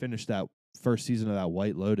 I finished that first season of that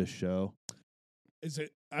White Lotus show. Is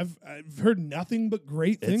it? I've heard nothing but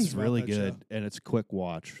great things. It's about really that good, show. and it's quick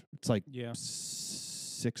watch. It's like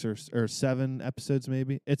 6 or 7 episodes,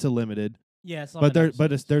 maybe. It's a limited. Yeah, but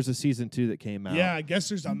there's a season 2 that came out. Yeah, I guess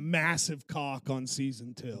there's a massive cock on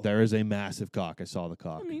season 2. There is a massive cock. I saw the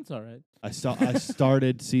cock. I mean, it's all right. I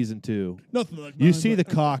started season 2. Nothing like You mine, see but-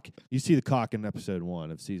 the cock. You see the cock in episode 1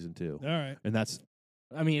 of season 2. All right. And that's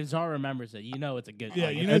I mean, if Zara remembers it, you know it's a good. Yeah,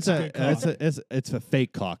 cock. you know it's a good cock. it's a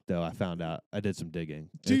fake cock though. I found out. I did some digging.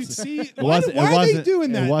 Dude, It's- see, it why wasn't- it are they wasn't-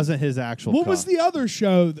 doing that? It wasn't his actual. What cock. was the other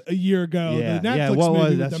show a year ago? Yeah, the Netflix yeah. What movie was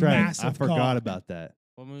with that's the right? massive I forgot cock. about that.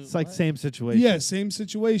 What movie- It's like what? same situation. Yeah, same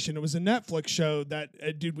situation. It was a Netflix show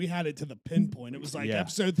that, dude, we had it to the pinpoint. It was like Yeah.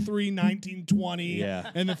 episode 3, 1920.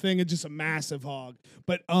 Yeah. And the thing is just a massive hog.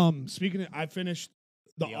 But speaking of, I finished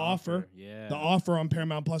The Offer. Yeah. The Offer on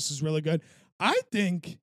Paramount Plus is really good. I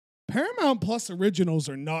think Paramount Plus originals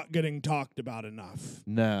are not getting talked about enough.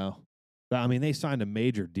 No, but I mean they signed a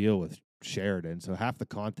major deal with Sheridan, so half the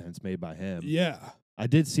content's made by him. Yeah. I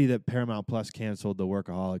did see that Paramount Plus canceled the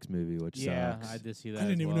Workaholics movie, which Yeah, sucks. I did see that. I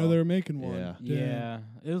didn't as even well. know they were making one. Yeah. Yeah,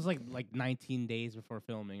 it was like 19 days before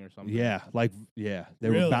filming or something. Yeah, they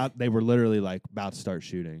Really? they were literally like about to start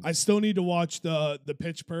shooting. I still need to watch the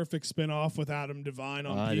Pitch Perfect spinoff with Adam Devine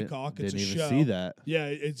on I Peacock. It's didn't a even show. see that. Yeah,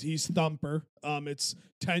 he's Thumper. It's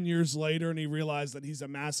 10 years later, and he realized that he's a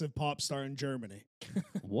massive pop star in Germany.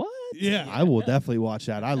 What? Yeah. I will definitely watch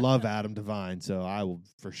that. I love Adam Devine, so I will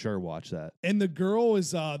for sure watch that. And the girl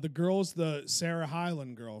is the Sarah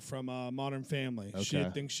Hyland girl from Modern Family. She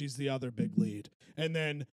Okay. thinks she's the other big lead. And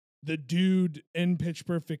then the dude in Pitch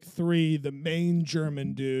Perfect 3, the main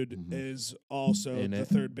German dude, Mhm. is also In the it.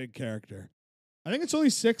 third big character. I think it's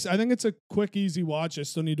only 6. I think it's a quick, easy watch. I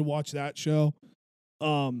still need to watch that show.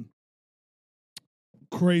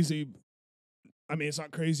 Crazy. I mean, it's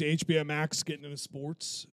not crazy. HBO Max getting into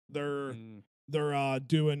sports. They're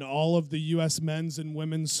doing all of the U.S. men's and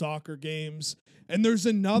women's soccer games. And there's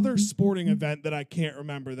another sporting event that I can't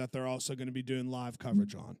remember that they're also going to be doing live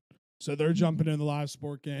coverage on. So they're jumping in the live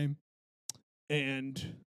sport game.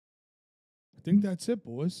 And I think that's it,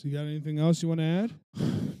 boys. You got anything else you want to add?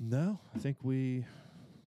 No, I think we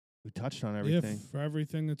touched on Yeah, everything. for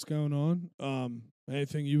everything that's going on.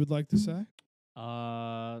 Anything you would like to say?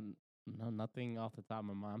 No, nothing off the top of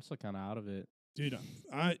my mind. I'm still kind of out of it. Dude,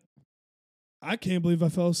 I can't believe I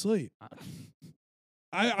fell asleep.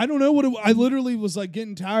 I- I don't know what I literally was like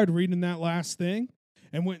getting tired reading that last thing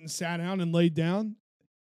and went and sat down and laid down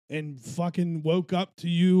and fucking woke up to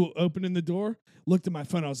you opening the door. Looked at my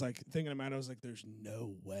phone. I was like thinking about it. I was like, there's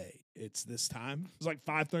no way it's this time. It was like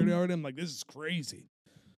 5:30 already. I'm like, this is crazy.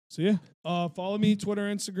 So yeah, follow me, Twitter,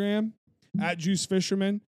 Instagram, at Juice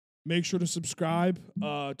Fisherman. Make sure to subscribe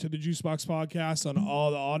to the Juicebox Podcast on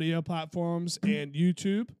all the audio platforms and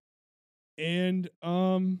YouTube. And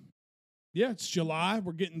yeah, it's July.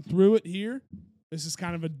 We're getting through it here. This is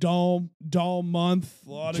kind of a dull month.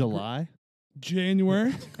 A lot July. of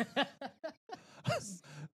January.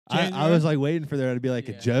 I was like waiting for there to be like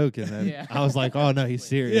a Yeah. joke, and then Yeah. I was like, oh no, he's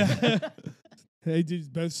serious. Yeah. Hey,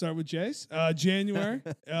 dude, both start with J's. January,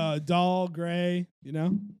 dull, gray,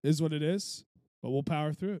 is what it is. But we'll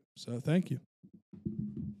power through it. So thank you.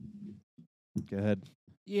 Go ahead.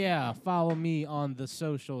 Yeah, follow me on the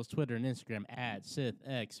socials, Twitter and Instagram at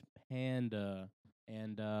SithXPanda.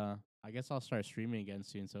 And I guess I'll start streaming again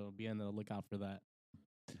soon, so be on the lookout for that.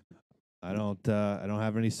 I don't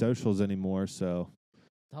have any socials anymore, so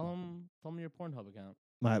Tell them your Pornhub account.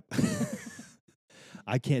 my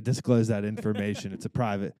I can't disclose that information. It's a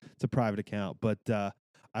private account, but I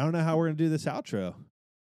don't know how we're gonna do this outro.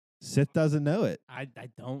 Sith doesn't know it. I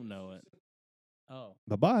don't know it. Oh,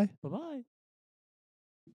 Bye bye. bye-bye.